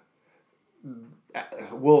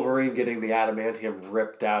 Wolverine getting the adamantium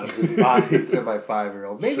ripped out of his body to my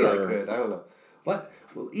 5-year-old. Maybe I could. I don't know. Well,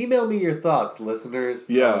 email me your thoughts, listeners.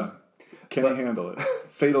 Yeah. Can I handle it?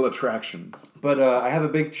 Fatal Attractions. But I have a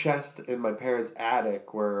big chest in my parents'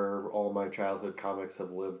 attic where all my childhood comics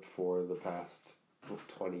have lived for the past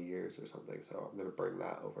 20 years or something. So I'm going to bring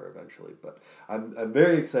that over eventually. But I'm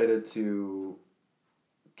very excited to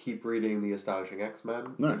keep reading The Astonishing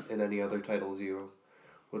X-Men. Nice. And any other titles you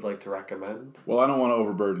would like to recommend. Well, I don't want to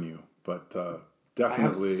overburden you, but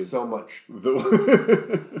definitely. I have so much.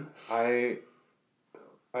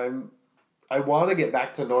 I want to get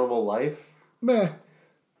back to normal life. Meh.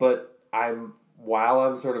 But while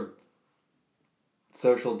I'm sort of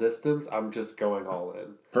social distance, I'm just going all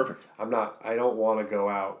in. Perfect. I don't want to go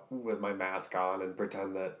out with my mask on and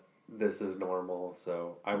pretend that this is normal.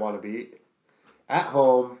 So I want to be at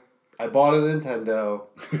home. I bought a Nintendo.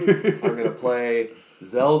 I'm going to play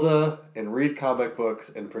Zelda and read comic books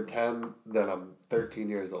and pretend that I'm 13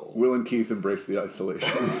 years old. Will and Keith embrace the isolation.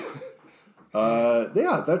 I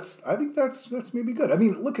think that's maybe good. I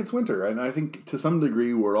mean, look, it's winter, and I think to some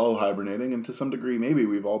degree we're all hibernating, and to some degree maybe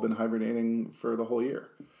we've all been hibernating for the whole year.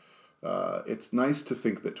 It's nice to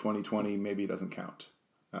think that 2020 maybe doesn't count.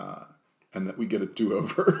 and that we get a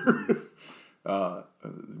do-over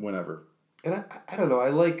whenever. And I don't know. I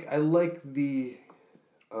like the.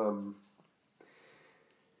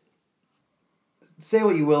 Say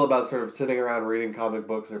what you will about sort of sitting around reading comic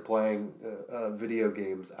books or playing video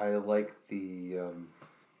games. I like the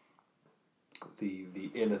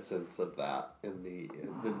innocence of that and the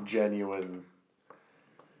genuine.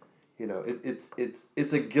 You know,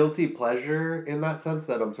 it's a guilty pleasure in that sense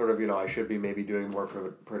that I'm sort of, I should be maybe doing more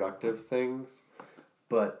productive things,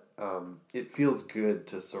 but it feels good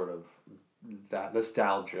to sort of that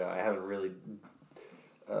nostalgia. I haven't really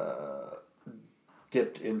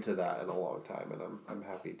dipped into that in a long time, and I'm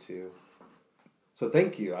happy to. So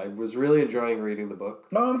thank you. I was really enjoying reading the book.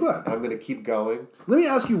 Oh, I'm glad. I'm going to keep going. Let me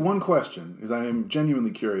ask you one question, because I am genuinely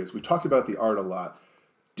curious. We talked about the art a lot.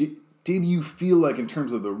 Did you feel like, in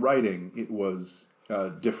terms of the writing, it was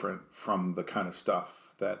different from the kind of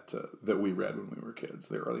stuff that we read when we were kids,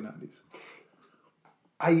 the early 90s?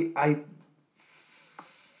 I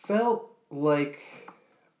felt like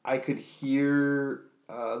I could hear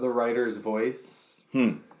the writer's voice.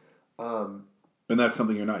 And that's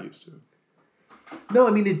something you're not used to. No,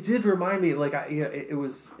 I mean, it did remind me, like, it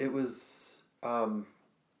was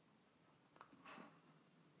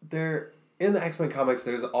there. In the X-Men comics,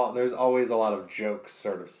 there's always a lot of jokes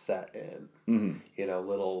sort of set in,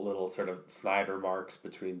 little sort of snide remarks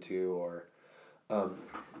between two, or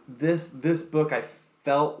this book I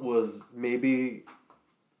felt was maybe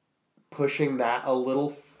pushing that a little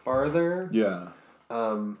farther. Yeah.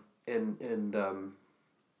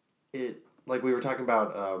 It, like we were talking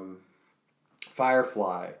about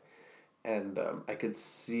Firefly, and I could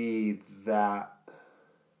see that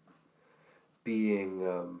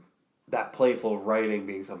being. That playful writing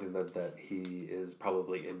being something that he is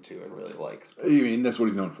probably into and really likes. You mean that's what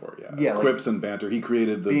he's known for, yeah. Yeah, quips and banter. He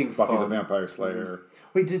created the Buffy the Vampire Slayer.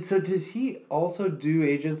 Wait, does he also do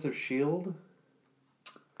Agents of S.H.I.E.L.D.?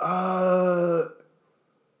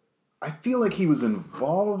 I feel like he was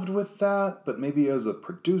involved with that, but maybe as a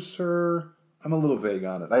producer. I'm a little vague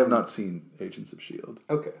on it. I have not seen Agents of S.H.I.E.L.D.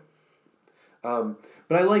 Okay.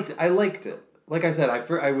 But I liked it. Like I said,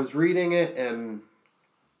 I was reading it and...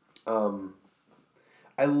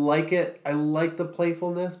 I like it. I like the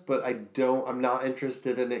playfulness, but I'm not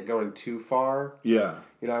interested in it going too far. Yeah.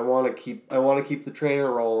 I want to keep the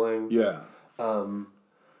trainer rolling. Yeah.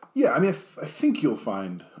 Yeah, I mean, I think you'll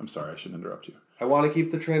find... I'm sorry, I shouldn't interrupt you. I want to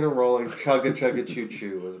keep the trainer rolling. Chugga chugga choo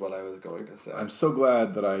choo is what I was going to say. I'm so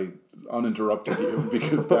glad that I uninterrupted you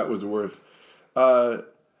because that was worth...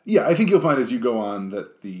 Yeah, I think you'll find as you go on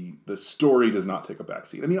that the story does not take a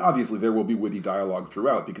backseat. I mean, obviously there will be witty dialogue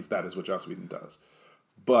throughout because that is what Joss Whedon does.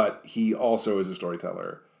 But he also is a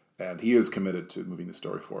storyteller, and he is committed to moving the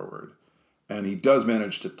story forward. And he does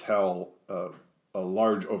manage to tell a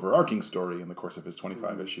large overarching story in the course of his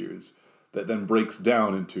 25 issues that then breaks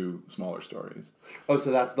down into smaller stories. Oh, so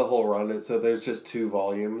that's the whole run? So there's just 2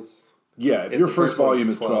 volumes? Yeah, if your first volume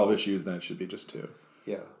is 12 issues, then it should be just 2.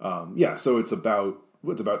 Yeah. Yeah, so it's about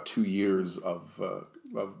 2 years of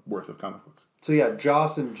worth of comic books. So yeah,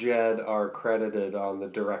 Joss and Jed are credited on the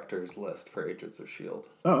director's list for Agents of S.H.I.E.L.D.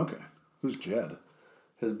 Oh, okay. Who's Jed?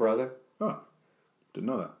 His brother. Oh, didn't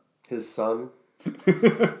know that. His son.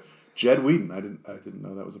 Jed Whedon. I didn't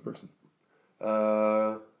know that was a person.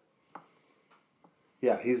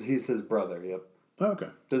 Yeah, he's his brother. Yep. Oh, okay.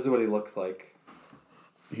 This is what he looks like.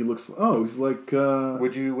 He looks. Oh, he's like.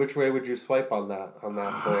 Which way would you swipe on that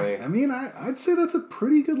boy? I mean, I'd say that's a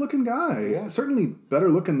pretty good looking guy. Yeah. Certainly better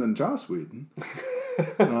looking than Joss Whedon.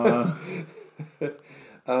 Do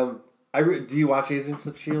you watch Agents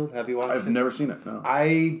of S.H.I.E.L.D.? Have you watched it? I've never seen it. No.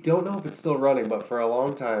 I don't know if it's still running, but for a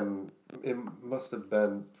long time, it must have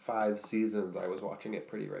been 5 seasons. I was watching it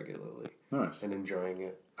pretty regularly. Nice. And enjoying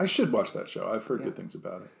it. I should watch that show. I've heard good things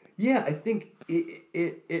about it. Yeah, I think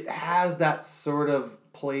it has that sort of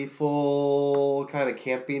playful kind of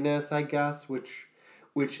campiness, I guess, which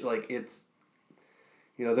like it's,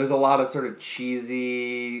 there's a lot of sort of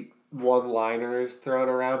cheesy one-liners thrown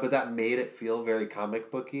around, but that made it feel very comic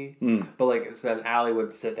booky. But like so then Allie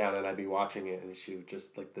would sit down and I'd be watching it, and she would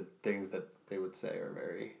just like the things that they would say are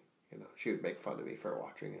very, she would make fun of me for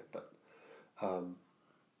watching it, but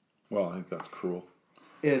well, I think that's cruel.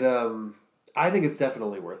 I think it's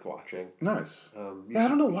definitely worth watching. Nice. I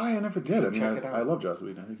don't know why I never did. I mean, check it out. I love Joss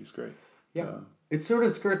Whedon. I think he's great. Yeah. It sort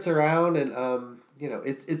of skirts around, and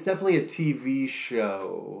it's definitely a TV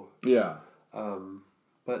show. Yeah.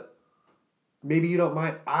 But maybe you don't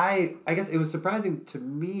mind. I guess it was surprising to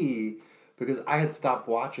me because I had stopped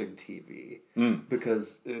watching TV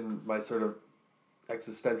because in my sort of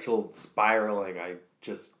existential spiraling, I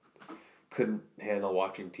just couldn't handle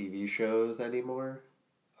watching TV shows anymore.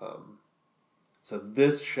 So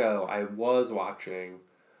this show I was watching,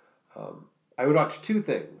 I would watch two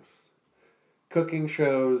things. Cooking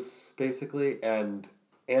shows, basically, and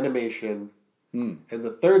animation. And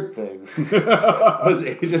the third thing was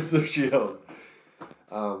Agents of S.H.I.E.L.D.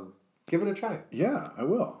 Give it a try. Yeah, I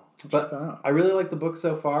will. But I really like the book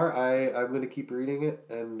so far. I'm going to keep reading it,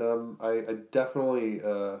 and I definitely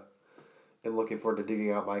am looking forward to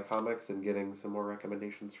digging out my comics and getting some more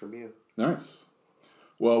recommendations from you. Nice.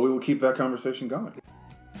 Well, we will keep that conversation going.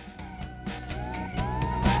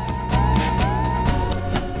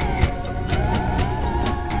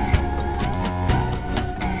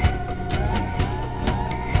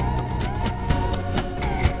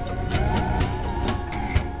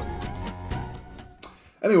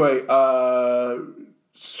 Anyway,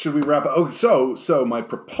 should we wrap up? Oh, so my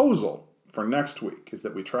proposal for next week is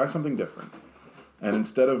that we try something different. And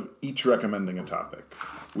instead of each recommending a topic,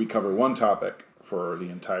 we cover one topic for the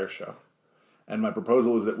entire show. And my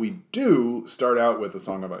proposal is that we do start out with A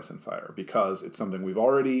Song of Ice and Fire, because it's something we've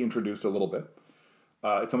already introduced a little bit.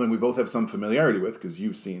 It's something we both have some familiarity with, because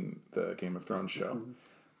you've seen the Game of Thrones show. Mm-hmm.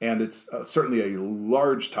 And it's certainly a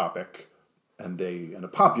large topic and a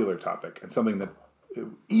popular topic, and something that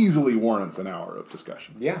easily warrants an hour of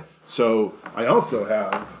discussion. Yeah. So I also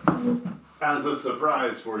have, as a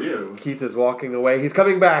surprise for you, Keith is walking away. He's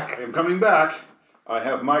coming back. I am coming back. I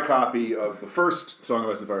have my copy of the first Song of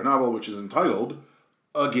Ice and Fire novel, which is entitled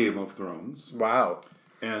A Game of Thrones. Wow.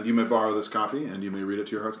 And you may borrow this copy, and you may read it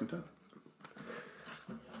to your heart's content.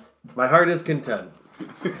 My heart is content.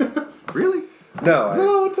 Really? No. Is that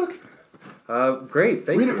all it took? Great,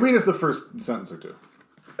 thank you. Read us the first sentence or two.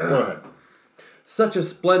 Go ahead. Such a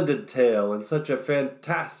splendid tale and such a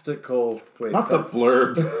fantastical... Wait, Not the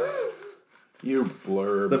blurb. You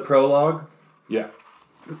blurb. The prologue? Yeah.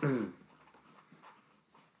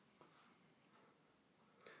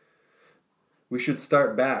 We should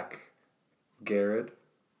start back, Garrett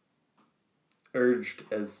urged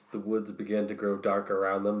as the woods began to grow dark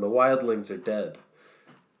around them. The wildlings are dead.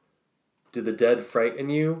 Do the dead frighten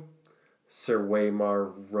you? Sir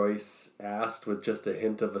Waymar Royce asked with just a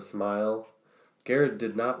hint of a smile. Garrett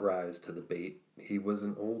did not rise to the bait. He was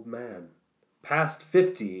an old man, past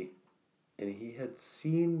 50, and he had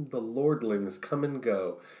seen the lordlings come and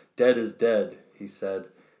go. Dead is dead, he said.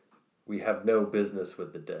 We have no business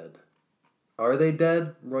with the dead. Are they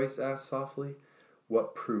dead? Royce asked softly.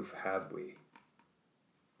 What proof have we?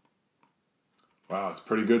 Wow, it's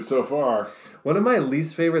pretty good so far. One of my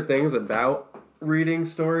least favorite things about reading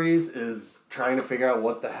stories is trying to figure out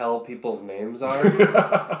what the hell people's names are.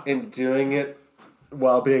 And doing it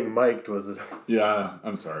while being mic'd was... Yeah,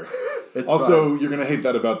 I'm sorry. It's also, fun. You're going to hate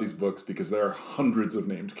that about these books because there are hundreds of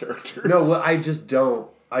named characters. No, well, I just don't.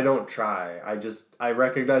 I don't try. I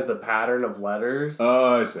recognize the pattern of letters.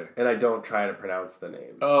 Oh, I see. And I don't try to pronounce the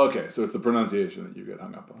names. Oh, okay. So it's the pronunciation that you get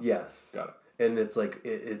hung up on. Yes. Got it. And it's like,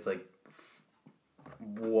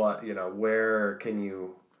 what, where can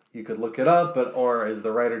you could look it up, or is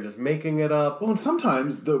the writer just making it up? Well, and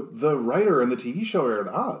sometimes the writer and the TV show are at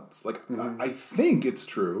odds. Like, I think it's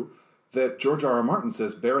true that George R.R. Martin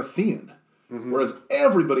says Baratheon, whereas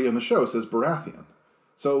everybody on the show says Baratheon.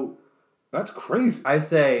 So that's crazy. I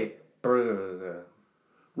say...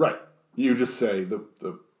 Right. You just say the...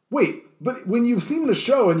 Wait, but when you've seen the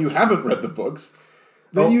show and you haven't read the books,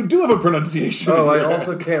 then you do have a pronunciation. Oh, I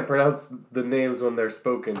also can't pronounce the names when they're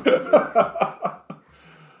spoken.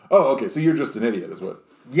 Oh, okay. So you're just an idiot, is what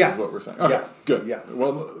we're saying. Okay, yes. Good. Yes.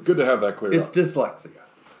 Well, good to have that cleared It's up. dyslexia.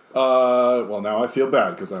 Well, now I feel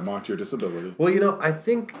bad because I mocked your disability. Well, I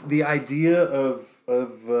think the idea of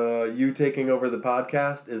you taking over the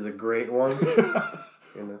podcast is a great one.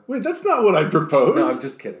 Wait, that's not what I proposed. No, I'm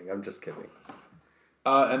just kidding.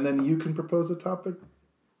 And then you can propose a topic.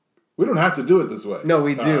 We don't have to do it this way. No,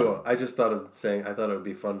 we do. I just thought I thought it would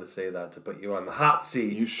be fun to say that, to put you on the hot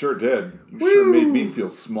seat. You sure did. You sure made me feel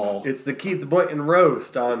small. It's the Keith Boynton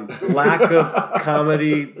roast on Lack of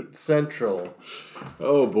Comedy Central.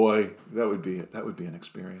 Oh boy, that would be an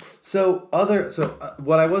experience. So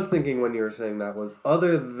what I was thinking when you were saying that was,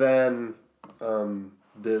 other than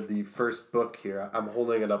the first book here, I'm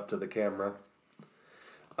holding it up to the camera.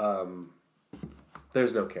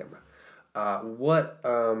 There's no camera. Are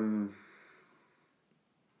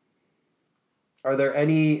there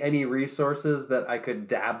any resources that I could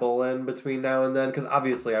dabble in between now and then? Because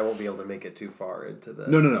obviously I won't be able to make it too far into this.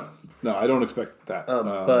 No, I don't expect that.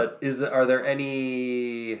 But are there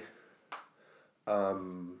any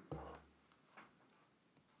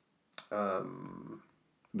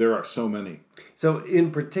There are so many. So,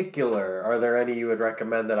 in particular, are there any you would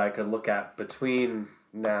recommend that I could look at between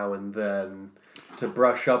now and then to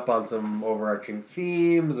brush up on some overarching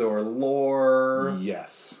themes or lore?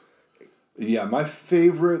 Yes. Yeah, my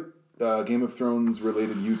favorite Game of Thrones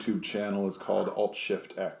related YouTube channel is called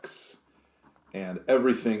Alt-Shift-X. And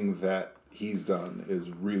everything that he's done is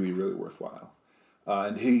really, really worthwhile.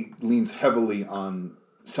 And he leans heavily on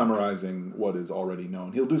summarizing what is already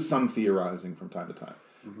known. He'll do some theorizing from time to time.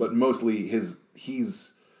 Mm-hmm. But mostly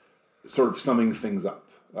he's sort of summing things up.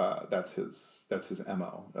 That's his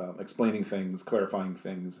MO. Explaining things, clarifying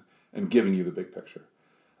things, and giving you the big picture.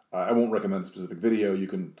 I won't recommend a specific video. You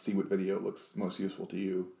can see what video looks most useful to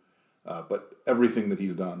you. But everything that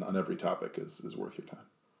he's done on every topic is worth your time.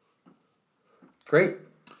 Great.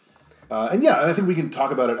 And yeah, I think we can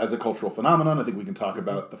talk about it as a cultural phenomenon. I think we can talk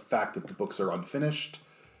about the fact that the books are unfinished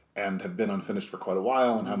and have been unfinished for quite a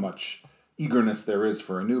while, and how much eagerness there is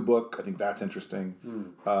for a new book. I think that's interesting.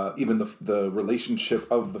 Even the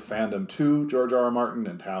relationship of the fandom to George R.R. Martin,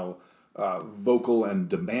 and how vocal and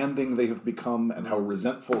demanding they have become, and how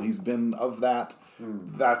resentful he's been of that.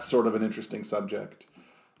 That's sort of an interesting subject.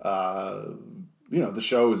 The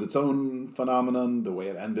show is its own phenomenon. The way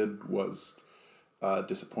it ended was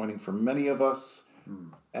disappointing for many of us.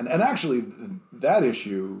 And actually, that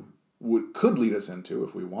issue could lead us into,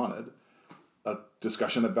 if we wanted, a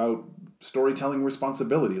discussion about storytelling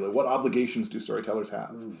responsibility. Like, what obligations do storytellers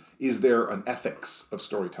have? Is there an ethics of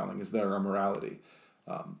storytelling? Is there a morality?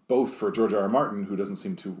 Both for George R.R. Martin, who doesn't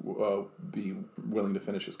seem to be willing to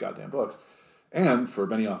finish his goddamn books, and for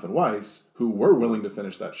Benioff and Weiss, who were willing to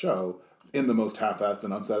finish that show in the most half-assed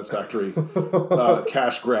and unsatisfactory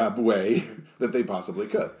cash grab way that they possibly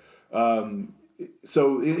could.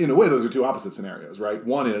 So in a way, those are two opposite scenarios, right?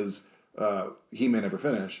 One is he may never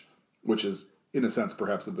finish, which is, in a sense,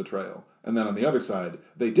 perhaps a betrayal. And then on the other side,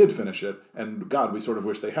 they did finish it, and God, we sort of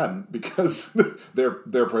wish they hadn't, because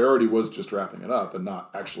their priority was just wrapping it up and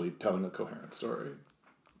not actually telling a coherent story.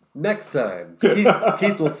 Next time,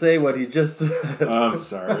 Keith will say what he just said. I'm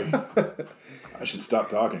sorry. I should stop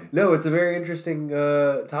talking. No, it's a very interesting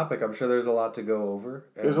topic. I'm sure there's a lot to go over.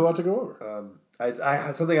 There's a lot to go over.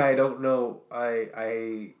 I something I don't know.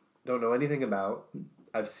 I don't know anything about.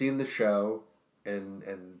 I've seen the show, and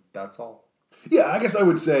that's all. Yeah, I guess I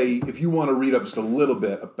would say, if you want to read up just a little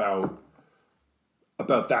bit about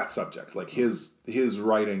that subject, like his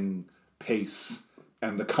writing pace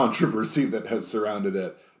and the controversy that has surrounded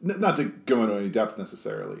it, not to go into any depth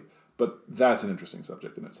necessarily, but that's an interesting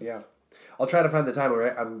subject in itself. Yeah. I'll try to find the time.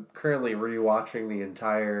 I'm currently rewatching the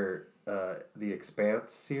entire The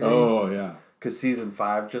Expanse series. Oh, yeah. Because season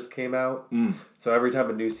 5 just came out. So every time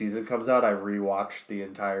a new season comes out, I rewatch the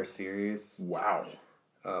entire series. Wow.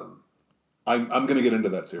 I'm going to get into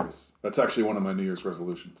that series. That's actually one of my New Year's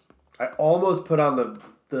resolutions. I almost put on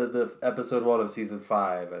the episode 1 of season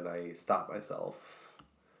 5, and I stopped myself.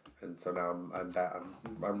 And so now I'm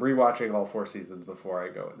rewatching all 4 seasons before I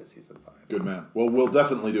go into season 5. Good man. Well, we'll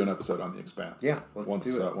definitely do an episode on The Expanse. Yeah, let's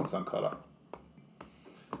do it. Once I'm caught up.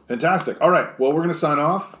 Fantastic. All right. Well, we're going to sign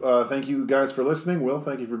off. Thank you guys for listening. Will,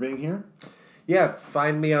 thank you for being here. Yeah,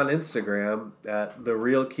 find me on Instagram at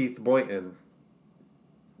TheRealKeithBoynton.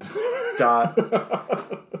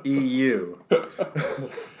 .eu.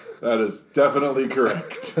 That is definitely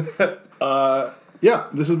correct. Yeah,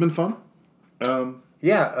 this has been fun.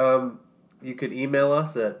 You could email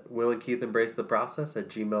us at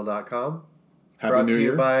willandkeithembracetheprocess@gmail.com. Happy Brought New to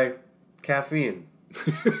Year. you by Caffeine.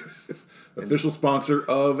 Official sponsor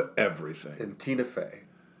of everything. And Tina Fey.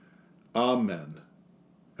 Amen.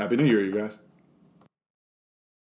 Happy New Year, you guys.